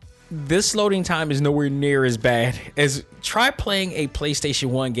 this loading time is nowhere near as bad as try playing a PlayStation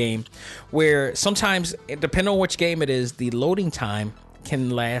 1 game where sometimes, depending on which game it is, the loading time can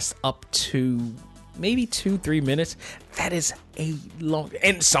last up to maybe 2-3 minutes. That is a long,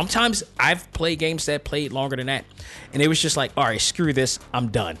 and sometimes I've played games that played longer than that, and it was just like, all right, screw this, I'm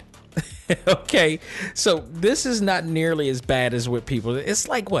done. Okay, so this is not nearly as bad as what people, it's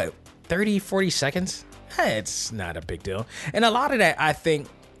like what, 30-40 seconds? It's not a big deal. And a lot of that, I think,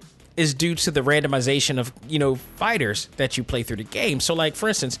 is due to the randomization of, fighters that you play through the game. So like, for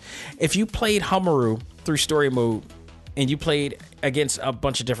instance, if you played Hamaru through story mode and you played against a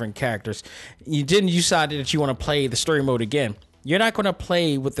bunch of different characters, you decided that you want to play the story mode again, you're not going to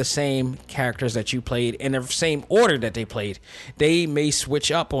play with the same characters that you played in the same order that they played. They may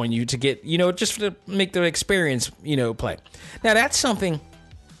switch up on you to get, just to make the experience, play. Now, that's something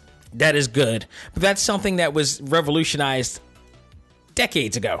that is good, but that's something that was revolutionized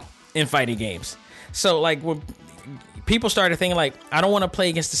decades ago in fighting games. So, like, when people started thinking, like, I don't want to play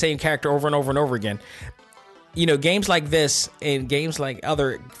against the same character over and over and over again, games like this and games like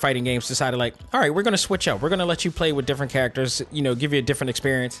other fighting games decided, like, all right, we're going to switch up. We're going to let you play with different characters, give you a different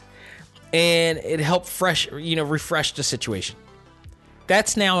experience. And it helped refresh the situation.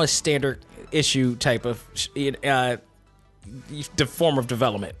 That's now a standard issue type of the form of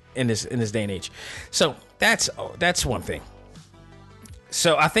development in this day and age. So that's one thing.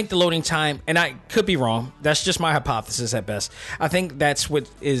 So I think the loading time, and I could be wrong, that's just my hypothesis at best. I think that's what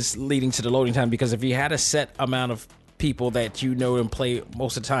is leading to the loading time, because if you had a set amount of people that and play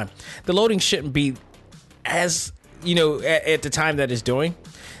most of the time, the loading shouldn't be as, at the time that it's doing.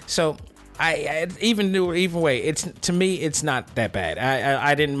 So even way, to me, it's not that bad.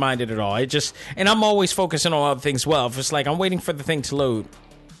 I didn't mind it at all. And I'm always focusing on other things. Well, if it's like I'm waiting for the thing to load,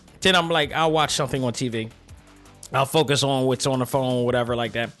 then I'm like, I'll watch something on TV. I'll focus on what's on the phone or whatever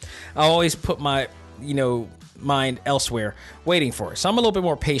like that. I always put my, mind elsewhere, waiting for it. So I'm a little bit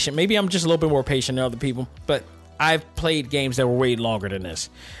more patient. Maybe I'm just a little bit more patient than other people, but I've played games that were way longer than this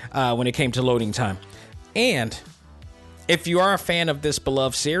when it came to loading time. And if you are a fan of this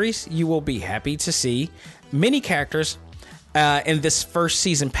beloved series, you will be happy to see many characters in this first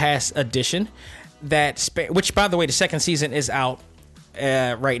season pass edition which, by the way, the second season is out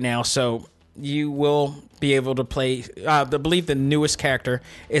right now. So you will be able to play. I believe the newest character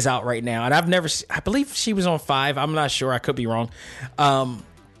is out right now, and I believe she was on 5. I'm not sure. I could be wrong.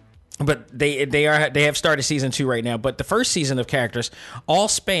 But they have started season 2 right now. But the first season of characters all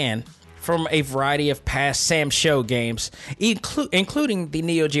span from a variety of past Sam Show games, including the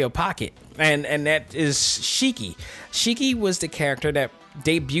Neo Geo Pocket, and that is Shiki. Shiki was the character that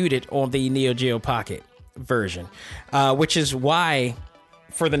debuted on the Neo Geo Pocket version, which is why,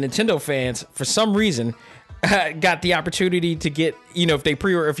 for the Nintendo fans, for some reason, got the opportunity to get,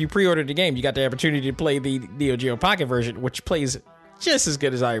 if you pre-ordered the game, you got the opportunity to play the Neo Geo Pocket version, which plays just as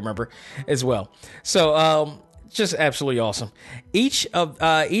good as I remember as well. So, just absolutely awesome. Each of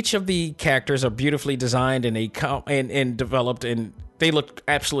the characters are beautifully designed and developed, and they look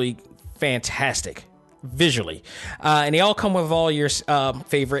absolutely fantastic visually. And they all come with all your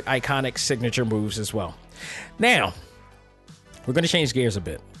favorite iconic signature moves as well. Now, we're going to change gears a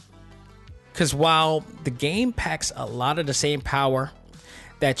bit, because while the game packs a lot of the same power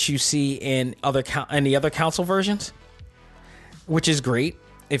that you see in the other console versions, which is great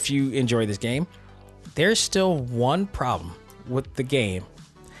if you enjoy this game, there's still one problem with the game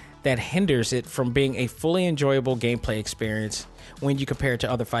that hinders it from being a fully enjoyable gameplay experience when you compare it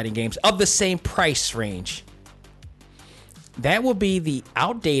to other fighting games of the same price range. That will be the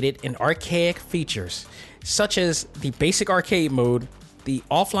outdated and archaic features, such as the basic arcade mode, the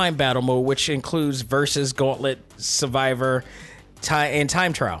offline battle mode, which includes Versus, Gauntlet, Survivor, and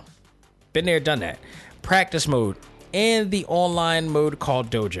Time Trial. Been there, done that. Practice mode, and the online mode called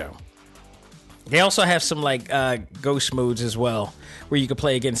Dojo. They also have some ghost modes as well, where you can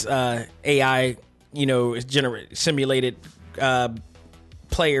play against AI, simulated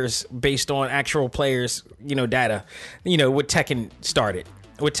players based on actual players, data. What Tekken started.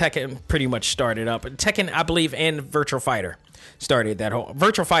 What Tekken pretty much started up. Tekken, I believe, and Virtual Fighter started that whole.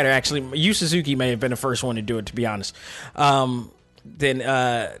 Virtual Fighter, actually, Yu Suzuki may have been the first one to do it, to be honest. Then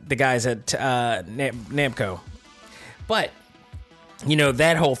the guys at Namco. But,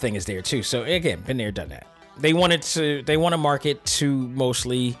 that whole thing is there too. So again, been there, done that. They want to market to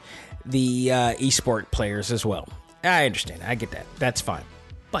mostly the esport players as well. I understand. I get that. That's fine.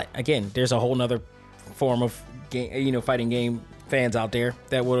 But again, there's a whole nother form of game, fighting game fans out there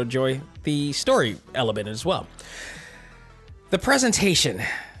that will enjoy the story element as well. The presentation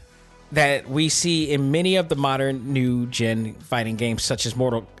that we see in many of the modern new gen fighting games, such as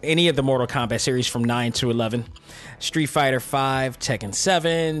any of the Mortal Kombat series from 9 to 11, Street Fighter 5, Tekken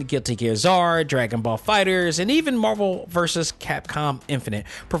 7, Guilty Gear Zard, Dragon Ball FighterZ, and even Marvel vs. Capcom Infinite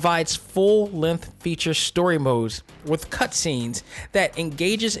provides full-length feature story modes with cutscenes that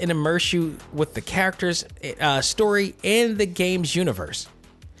engages and immerse you with the character's story and the game's universe.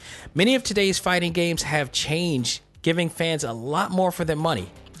 Many of today's fighting games have changed, giving fans a lot more for their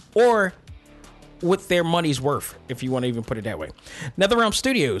money, or with their money's worth, if you want to even put it that way. NetherRealm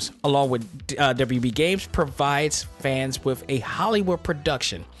Studios, along with WB Games, provides fans with a Hollywood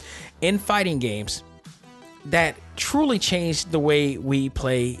production in fighting games that truly changed the way we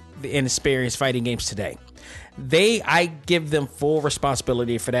play and experience fighting games today. I give them full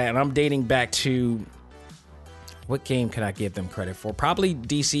responsibility for that, and I'm dating back to, what game can I give them credit for? Probably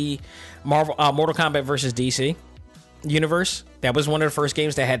DC, Mortal Kombat versus DC universe. That was one of the first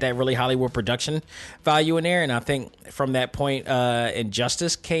games that had that really Hollywood production value in there, and I think from that point,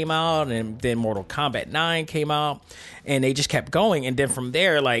 Injustice came out, and then Mortal Kombat 9 came out, and they just kept going. And then from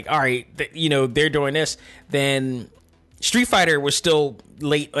there, like, all right, they're doing this. Then Street Fighter was still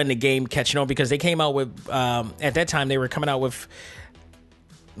late in the game catching on, because they came out with at that time they were coming out with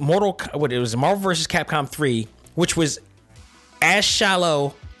Marvel vs. Capcom 3, which was as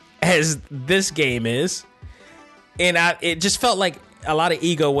shallow as this game is. And it just felt like a lot of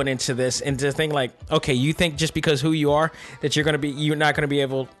ego went into this, and to think like, okay, you think just because who you are that you're going to be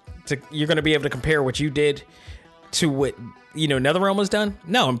able to compare what you did to what NetherRealm was done?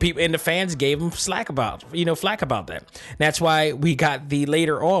 No, and the fans gave them flack about that. And that's why we got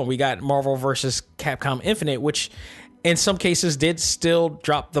we got Marvel vs. Capcom Infinite, which in some cases did still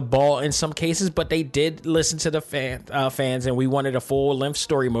drop the ball in some cases, but they did listen to the fans, and we wanted a full length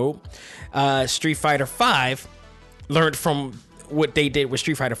story mode. Street Fighter 5 learned from what they did with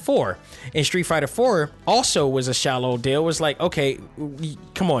Street Fighter 4. And Street Fighter 4 also was a shallow deal. It was like, okay,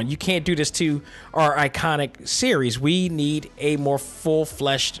 come on, you can't do this to our iconic series. We need a more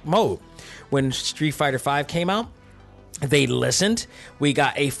full-fleshed mode. When Street Fighter 5 came out, they listened. We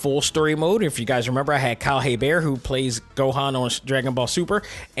got a full story mode. If you guys remember, I had Kyle Hebert, who plays Gohan on Dragon Ball Super,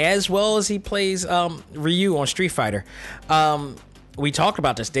 as well as he plays Ryu on Street Fighter. We talked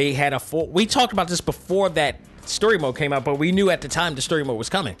about this. We talked about this before that story mode came out, but we knew at the time the story mode was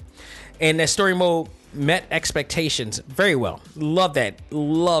coming, and that story mode met expectations very well. Loved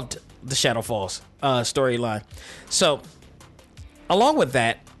the Shadow Falls storyline. So along with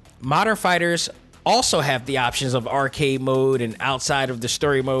that, modern fighters also have the options of arcade mode and outside of the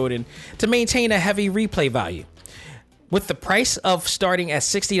story mode, and to maintain a heavy replay value. With the price of starting at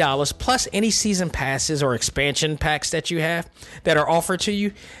 $60 plus any season passes or expansion packs that you have that are offered to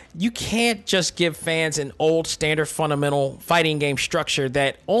you, you can't just give fans an old standard fundamental fighting game structure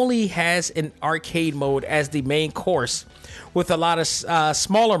that only has an arcade mode as the main course, with a lot of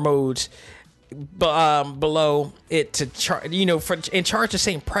smaller modes below it to charge the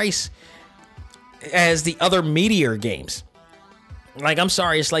same price as the other meatier games. Like, I'm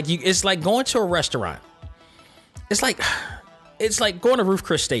sorry, it's like going to a restaurant. It's like going to Ruth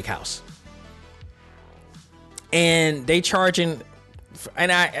Chris Steakhouse, and they charging,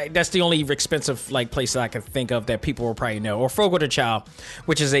 and that's the only expensive place that I can think of that people will probably know, or Fogo de Chao,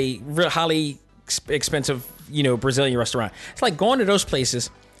 which is a real highly expensive Brazilian restaurant. It's like going to those places,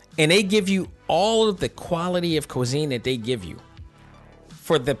 and they give you all of the quality of cuisine that they give you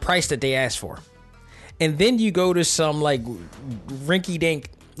for the price that they ask for, and then you go to some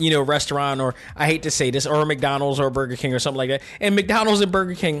rinky-dink restaurant, or I hate to say this, or a McDonald's or a Burger King or something like that. And McDonald's and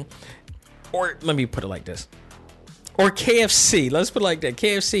Burger King, or let me put it like this, or KFC, let's put it like that.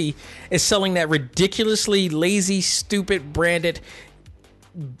 KFC is selling that ridiculously lazy, stupid branded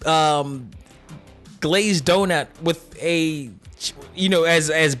glazed donut with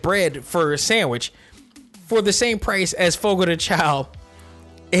as bread for a sandwich for the same price as Fogo de Chao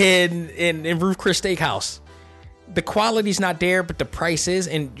in Ruth Chris Steakhouse. The quality's not there, but the price is.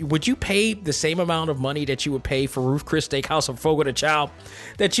 And would you pay the same amount of money that you would pay for Ruth Chris Steakhouse or Fogo de Chao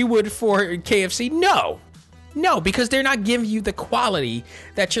that you would for KFC? No, because they're not giving you the quality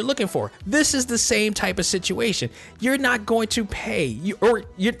that you're looking for. This is the same type of situation. You're not going to pay.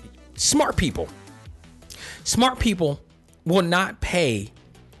 Smart people will not pay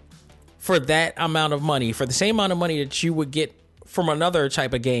for that amount of money, for the same amount of money that you would get from another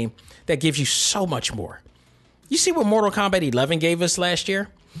type of game that gives you so much more. You see what Mortal Kombat 11 gave us last year?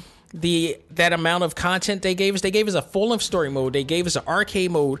 That amount of content they gave us. They gave us a full-length story mode. They gave us an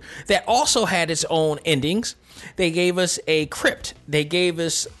arcade mode that also had its own endings. They gave us a crypt. They gave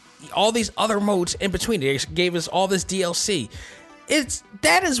us all these other modes in between. They gave us all this DLC.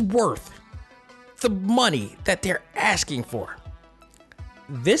 that is worth the money that they're asking for.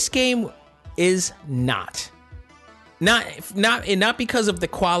 This game is not because of the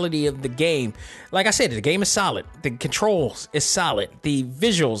quality of the game. Like I said, the game is solid. The controls is solid. The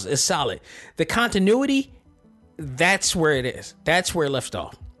visuals is solid. The continuity, that's where it is. That's where it left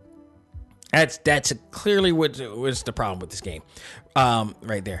off. That's clearly what was the problem with this game,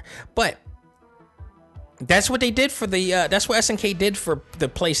 right there. But that's what they did for that's what SNK did for the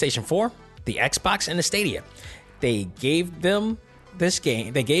PlayStation 4, the Xbox, and the Stadia. They gave them this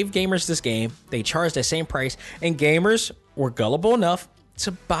game. They gave gamers this game. They charged the same price, and gamers were gullible enough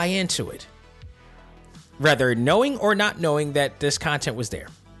to buy into it, whether knowing or not knowing that this content was there.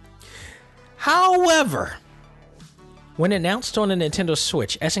 However, when announced on the Nintendo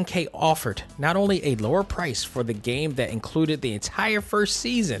Switch, SNK offered not only a lower price for the game that included the entire first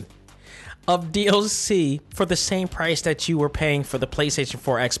season of DLC for the same price that you were paying for the PlayStation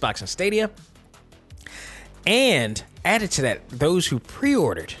 4, Xbox, and Stadia, and added to that, those who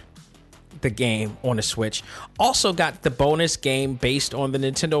pre-ordered the game on the Switch also got the bonus game based on the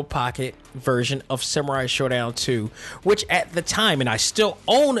Nintendo Pocket version of Samurai Shodown 2, which at the time, and I still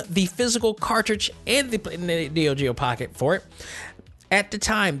own the physical cartridge and the Neo Geo Pocket for it. At the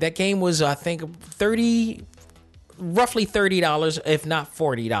time, that game was, I think, roughly $30, if not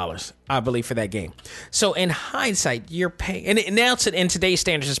 $40, I believe, for that game. So in hindsight, you're paying, and now in today's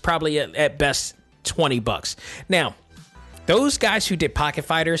standards, it's probably at best $20. Now, those guys who did Pocket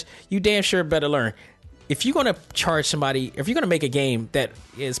Fighters, you damn sure better learn. If you're going to charge somebody, if you're going to make a game that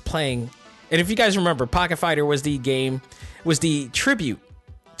is playing, and if you guys remember, Pocket Fighter was the tribute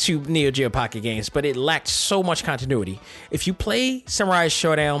to Neo Geo Pocket games, but it lacked so much continuity. If you play Samurai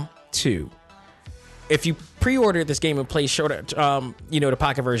Shodown 2, if you pre-ordered this game and play Shodown, the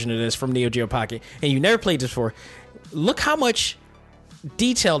Pocket version of this from Neo Geo Pocket, and you never played this before, look how much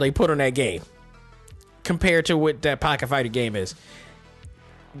detail they put on that game compared to what that Pocket Fighter game is.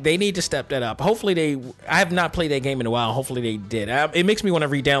 They need to step that up. Hopefully I have not played that game in a while. Hopefully they did. It makes me want to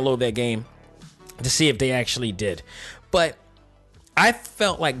re-download that game to see if they actually did. But I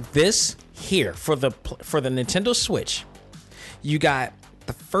felt like this here for the Nintendo Switch, you got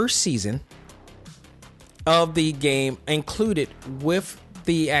the first season of the game included with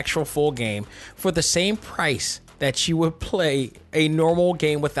the actual full game for the same price that you would play a normal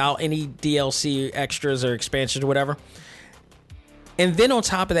game without any DLC extras or expansions or whatever. And then on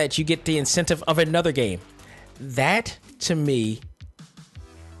top of that, you get the incentive of another game. That, to me,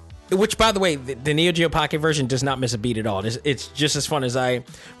 which, by the way, the Neo Geo Pocket version does not miss a beat at all. It's just as fun as I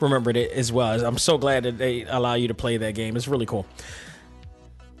remembered it as well. I'm so glad that they allow you to play that game. It's really cool.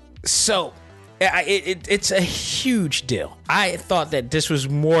 So, it's a huge deal. I thought that this was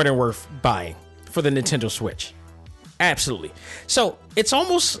more than worth buying for the Nintendo Switch. Absolutely. So it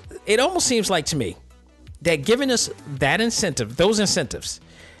almost seems like to me that giving us that incentive, those incentives,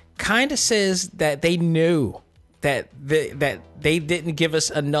 kind of says that they knew that they didn't give us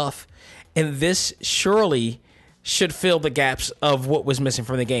enough, and this surely should fill the gaps of what was missing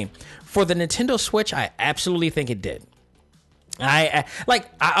from the game. For the Nintendo Switch, I absolutely think it did.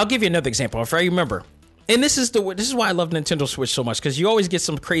 I'll give you another example. If I remember. And this is why I love Nintendo Switch so much, because you always get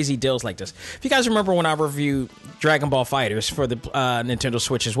some crazy deals like this. If you guys remember when I reviewed Dragon Ball FighterZ for the Nintendo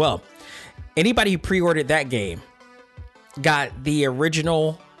Switch as well, anybody who pre-ordered that game got the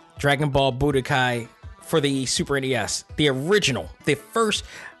original Dragon Ball Budokai for the Super NES. The original, the first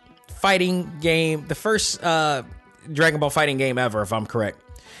fighting game, the first Dragon Ball fighting game ever, if I'm correct.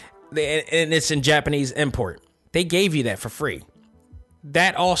 And it's in Japanese import. They gave you that for free.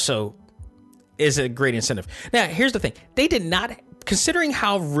 That also is a great incentive. Now, here's the thing. They did not, considering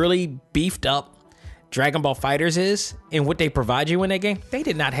how really beefed up Dragon Ball FighterZ is and what they provide you in that game, they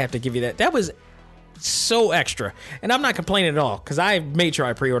did not have to give you that. That was so extra. And I'm not complaining at all, because I made sure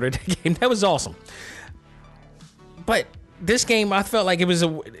I pre-ordered the game. That was awesome. But this game, I felt like it was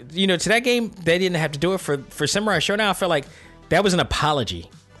to that game, they didn't have to do it. For Samurai Shodown, I felt like that was an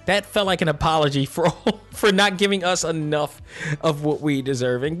apology. That felt like an apology for not giving us enough of what we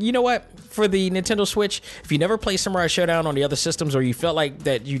deserve. And you know what? For the Nintendo Switch, if you never played Samurai Shodown on the other systems, or you felt like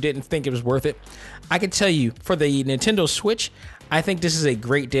that you didn't think it was worth it, I can tell you, for the Nintendo Switch, I think this is a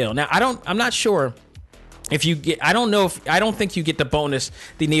great deal. Now, I'm not sure if you get, I don't think you get the bonus,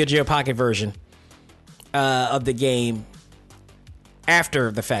 the Neo Geo Pocket version of the game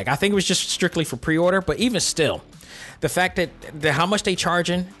after the fact. I think it was just strictly for pre-order, but even still, the fact that how much they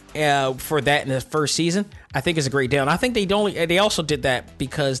charging for that in the first season, I think is a great deal. And I think they also did that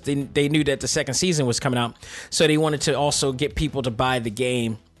because they knew that the second season was coming out, so they wanted to also get people to buy the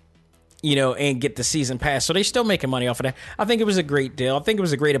game and get the season pass. So they're still making money off of that. I think it was a great deal. I think it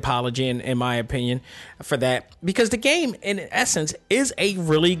was a great apology, in my opinion, for that. Because the game, in essence, is a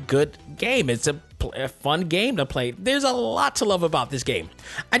really good game. It's a fun game to play. There's a lot to love about this game.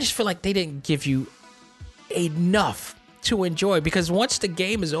 I just feel like they didn't give you enough to enjoy, because once the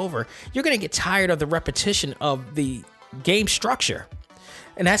game is over, you're going to get tired of the repetition of the game structure.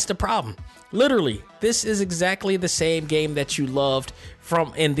 And that's the problem. Literally, this is exactly the same game that you loved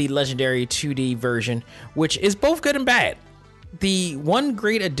from in the Legendary 2D version, which is both good and bad. The one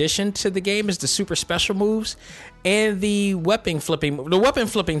great addition to the game is the super special moves and the weapon flipping. The weapon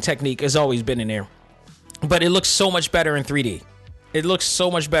flipping technique has always been in there, but it looks so much better in 3D. It looks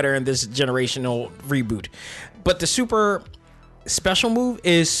so much better in this generational reboot. But the super special move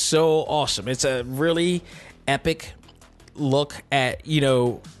is so awesome. It's a really epic look at,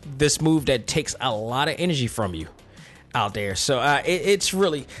 this move that takes a lot of energy from you out there. So it's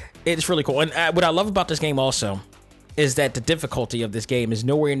really cool. And what I love about this game also is that the difficulty of this game is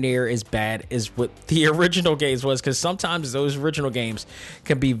nowhere near as bad as what the original games was, because sometimes those original games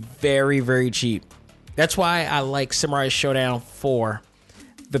can be very, very cheap. That's why I like Samurai Showdown 4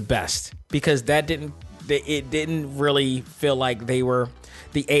 the best, because it didn't really feel like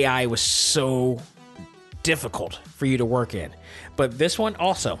the AI was so difficult for you to work in. But this one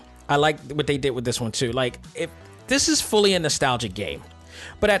also, I like what they did with this one too. Like, this is fully a nostalgic game,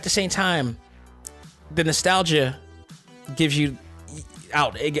 but at the same time, the nostalgia gives you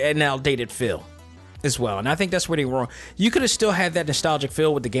an outdated feel as well. And I think that's where they were wrong. You could have still had that nostalgic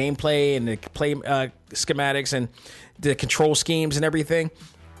feel with the gameplay and the play schematics and the control schemes and everything.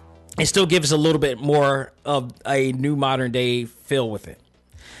 It still gives a little bit more of a new modern day feel with it.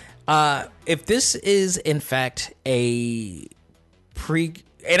 If this is in fact and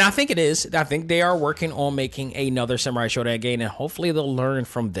I think it is, I think they are working on making another Samurai Showdown game, and hopefully they'll learn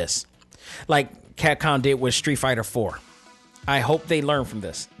from this, like Capcom did with Street Fighter 4. I hope they learn from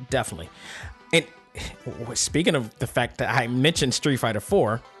this, definitely. And speaking of the fact that I mentioned Street Fighter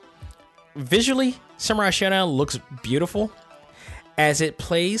 4, visually, Samurai Showdown looks beautiful as it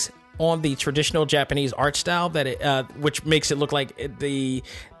plays on the traditional Japanese art style which makes it look like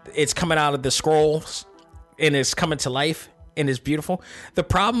it's coming out of the scrolls and it's coming to life and it's beautiful.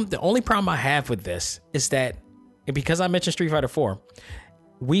 The only problem I have with this is that, because I mentioned Street Fighter 4,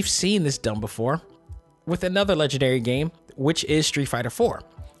 we've seen this done before with another legendary game, which is Street Fighter 4.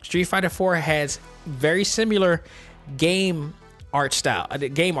 Street Fighter 4 has very similar game art style.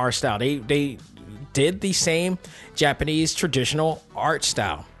 They did the same Japanese traditional art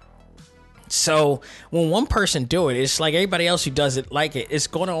style. So when one person do it, it's like everybody else who does it like it. It's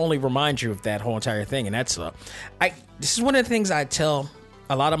going to only remind you of that whole entire thing. And that's this is one of the things I tell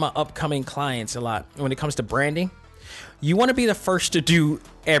a lot of my upcoming clients a lot when it comes to branding. You want to be the first to do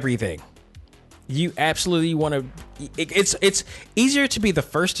everything. You absolutely want to. It's easier to be the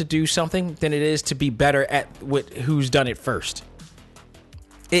first to do something than it is to be better at who's done it first.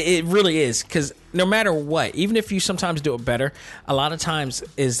 It really is, because no matter what, even if you sometimes do it better, a lot of times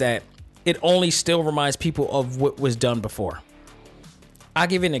is that it only still reminds people of what was done before. I'll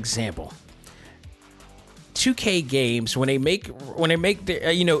give you an example. 2K games, when they make their,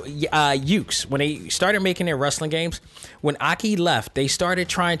 Ukes, when they started making their wrestling games, when Aki left, they started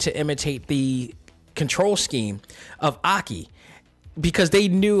trying to imitate the control scheme of Aki, because they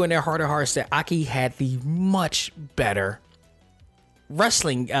knew in their heart of hearts that Aki had the much better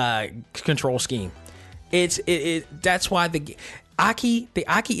wrestling control scheme. That's why the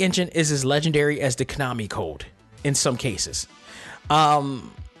Aki engine is as legendary as the Konami code in some cases. But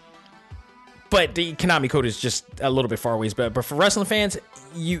the Konami code is just a little bit far away. But for wrestling fans,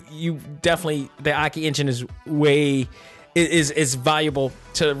 you definitely, the Aki engine is is valuable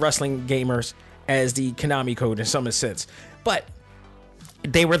to wrestling gamers as the Konami code in some sense. But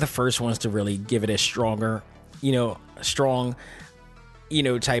they were the first ones to really give it a strong,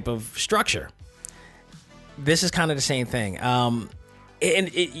 type of structure. This is kind of the same thing. And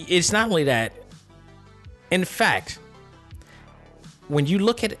it's not only that. In fact, when you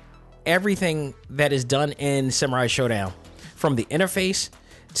look at everything that is done in Samurai Showdown, from the interface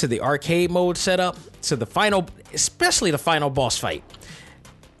to the arcade mode setup to especially the final boss fight,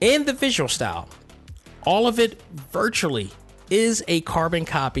 and the visual style, all of it virtually is a carbon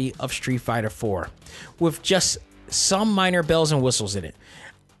copy of Street Fighter 4 with just some minor bells and whistles in it.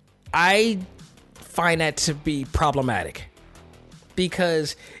 I find that to be problematic,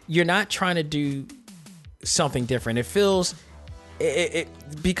 because you're not trying to do something different. It feels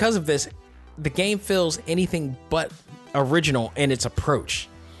because of this, the game feels anything but original in its approach.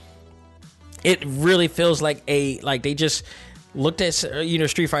 It really feels like they just looked at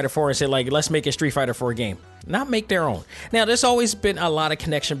Street Fighter 4 and said, like, let's make a Street Fighter 4 game, not make their own. Now, there's always been a lot of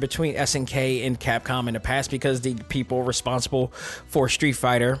connection between SNK and Capcom in the past because the people responsible for Street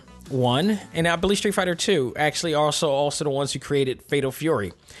Fighter 1 and I believe Street Fighter 2 actually also the ones who created Fatal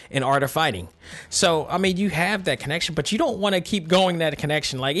Fury and Art of Fighting. So, I mean, you have that connection, but you don't want to keep going that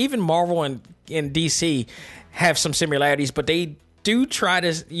connection. Like, even Marvel and DC have some similarities, but they do try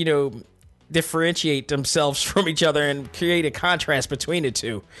to, differentiate themselves from each other and create a contrast between the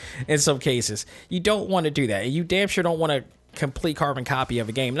two in some cases. You don't want to do that. And you damn sure don't want a complete carbon copy of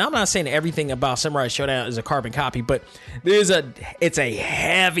a game. And I'm not saying everything about Samurai Showdown is a carbon copy, but it's a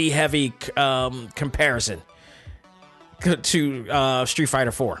heavy comparison to Street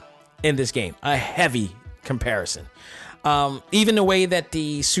Fighter 4 in this game. A heavy comparison. Even the way that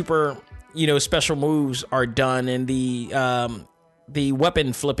the super, special moves are done and the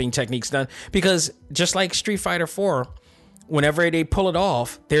weapon flipping techniques done, because just like Street Fighter 4, whenever they pull it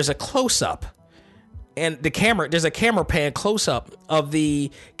off, there's a close-up and there's a camera pan close-up of the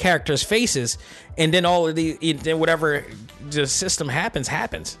characters' faces, and then whatever the system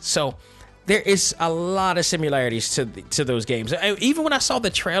happens. So there is a lot of similarities to those games. Even when I first saw the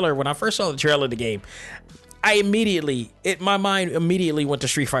trailer of the game, my mind immediately went to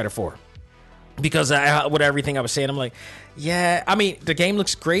Street Fighter 4. Because with everything I was saying, I'm like, yeah. I mean, the game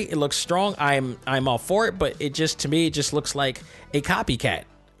looks great. It looks strong. I'm all for it. But to me, it just looks like a copycat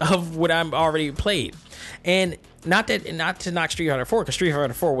of what I'm already played. And not to knock Street Fighter 4, because Street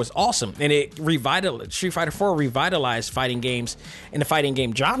Fighter 4 was awesome, and Street Fighter 4 revitalized fighting games in the fighting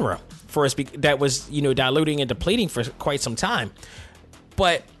game genre for us. That was diluting and depleting for quite some time.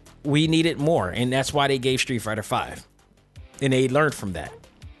 But we needed more, and that's why they gave Street Fighter 5, and they learned from that.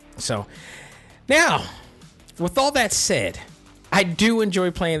 So. Now, with all that said, I do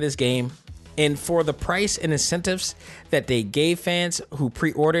enjoy playing this game, and for the price and incentives that they gave fans who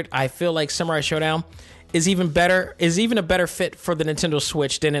pre-ordered, I feel like Samurai Showdown is even a better fit for the Nintendo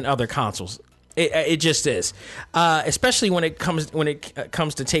Switch than in other consoles. It just is, especially when it comes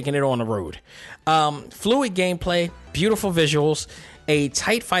to taking it on the road. Fluid gameplay, beautiful visuals, a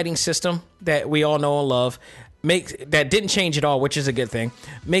tight fighting system that we all know and love, that didn't change at all, which is a good thing.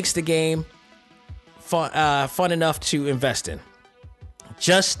 Makes the game fun enough to invest in,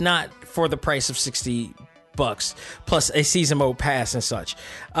 just not for the price of $60 plus a season mode pass and such,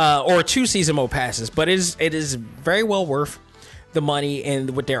 or 2 season mode passes. But it is very well worth the money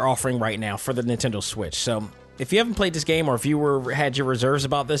and what they're offering right now for the Nintendo Switch. So if you haven't played this game, or if you had your reserves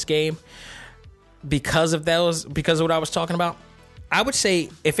about this game because of what I was talking about, I would say,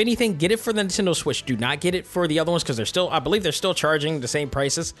 if anything, get it for the Nintendo Switch. Do not get it for the other ones, because I believe they're still charging the same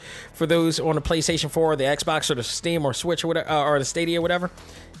prices for those on the PlayStation 4 or the Xbox or the Steam or Switch or whatever, or the Stadia or whatever.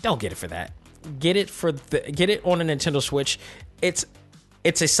 Don't get it for that. Get it on a Nintendo Switch. It's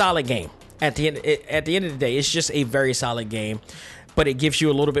a solid game. At the end of the day, it's just a very solid game, but it gives you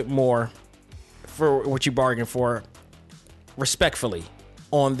a little bit more for what you bargained for, respectfully,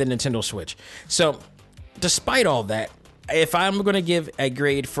 on the Nintendo Switch. So, despite all that, if I'm going to give a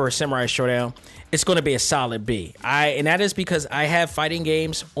grade for Samurai Showdown, it's going to be a solid B. And that is because I have fighting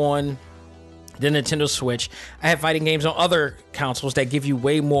games on the Nintendo Switch. I have fighting games on other consoles that give you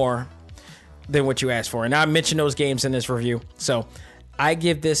way more than what you asked for. And I mentioned those games in this review. So I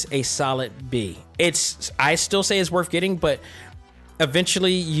give this a solid B. I still say it's worth getting, but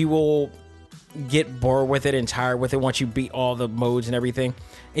eventually you will get bored with it and tired with it once you beat all the modes and everything,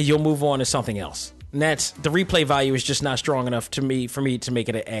 and you'll move on to something else. And that's the replay value is just not strong enough for me to make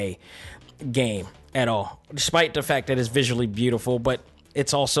it an A game at all, despite the fact that it's visually beautiful, but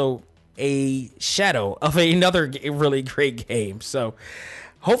it's also a shadow of another really great game. So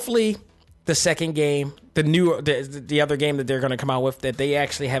hopefully the second game, the other game that they're going to come out with, that they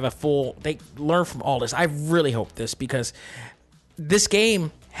actually have they learn from all this. I really hope this, because this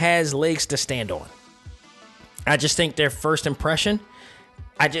game has legs to stand on. I just think their first impression,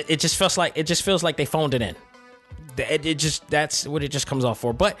 it just feels like they phoned it in. That's what it just comes off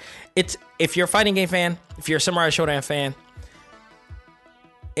for. But if you're a fighting game fan, if you're a Samurai Showdown fan,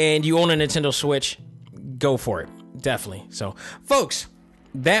 and you own a Nintendo Switch, go for it. Definitely. So, folks,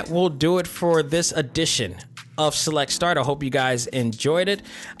 that will do it for this edition of Select Start. I hope you guys enjoyed it.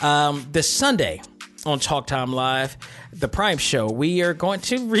 This Sunday on Talk Time Live, the Prime Show, we are going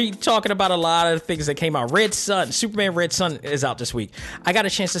to be talking about a lot of things that came out. Superman Red Sun is out this week. I got a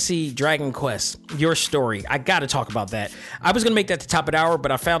chance to see Dragon Quest, Your Story. I got to talk about that. I was going to make that the top of the hour,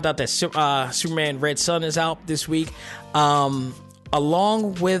 but I found out that Superman Red Sun is out this week,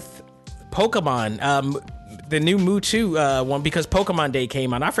 along with Pokemon. the new Mewtwo one, because Pokemon Day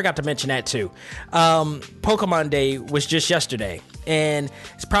came on. I forgot to mention that too. Pokemon Day was just yesterday, and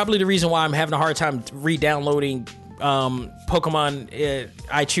it's probably the reason why I'm having a hard time re-downloading Pokemon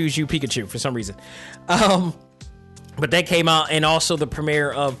I Choose You Pikachu for some reason. But that came out, and also the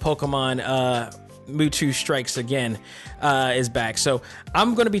premiere of Pokemon Mewtwo Strikes Again is back. So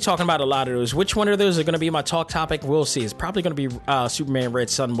I'm going to be talking about a lot of those. Which one of those are going to be my talk topic? We'll see. It's probably going to be Superman Red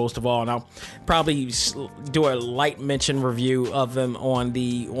Sun most of all, and I'll probably do a light mention review of them on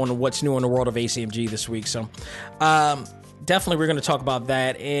what's new in the world of ACMG this week. So definitely we're going to talk about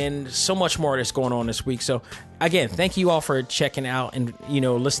that and so much more that's going on this week. So again, thank you all for checking out and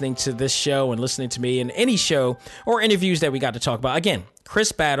listening to this show and listening to me and any show or interviews that we got to talk about. Again,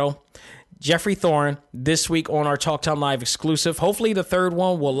 Chris Battle, Jeffrey Thorne, this week on our Talk Time Live exclusive. Hopefully the third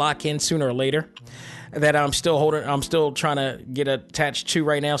one will lock in sooner or later. That I'm still trying to get attached to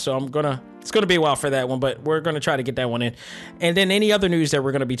right now. So it's gonna be a while for that one, but we're gonna try to get that one in. And then any other news that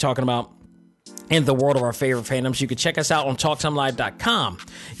we're gonna be talking about in the world of our favorite fandoms, you can check us out on TalkTimeLive.com.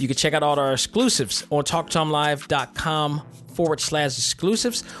 You can check out all our exclusives on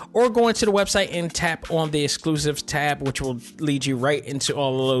TalkTimeLive.com/exclusives, or go into the website and tap on the exclusives tab, which will lead you right into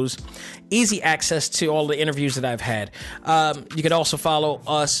all of those. Easy access to all the interviews that I've had. You can also follow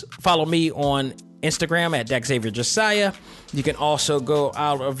me on Instagram at DaxXavierJosiah. You can also go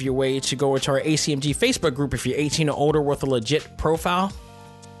out of your way to go into our ACMG Facebook group if you're 18 or older with a legit profile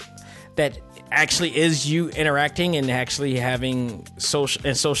that actually is you interacting and actually having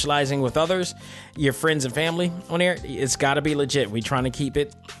socializing with others, your friends and family on there. It's got to be legit. We're trying to keep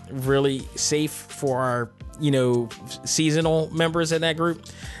it really safe for our seasonal members in that group.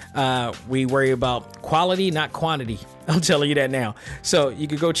 We worry about quality, not quantity. I'm telling you that now. So you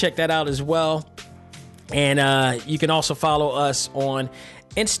can go check that out as well. And you can also follow us on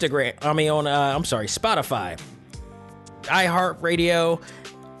Spotify, iHeartRadio,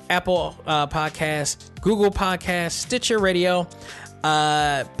 Apple Podcasts, Google Podcasts, Stitcher Radio,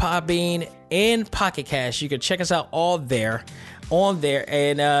 Podbean, and Pocket Cast. You can check us out all there,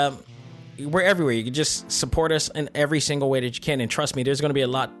 and we're everywhere. You can just support us in every single way that you can, and trust me, there's going to be a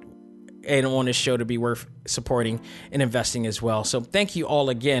lot on this show to be worth supporting and investing as well. So thank you all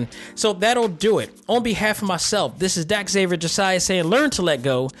again. So that'll do it. On behalf of myself, this is Dax Xavier Josiah saying, learn to let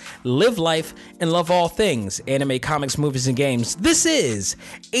go, live life, and love all things anime, comics, movies, and games. This is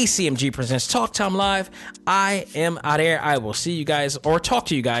ACMG Presents Talk Time Live. I am out there. I will see you guys or talk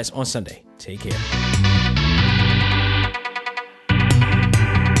to you guys on Sunday. Take care.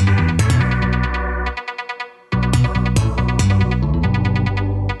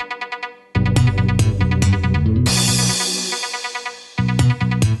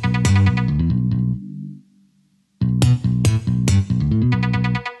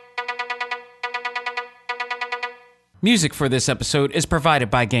 Music for this episode is provided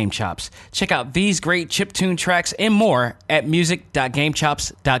by Game Chops. Check out these great chiptune tracks and more at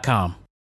music.gamechops.com.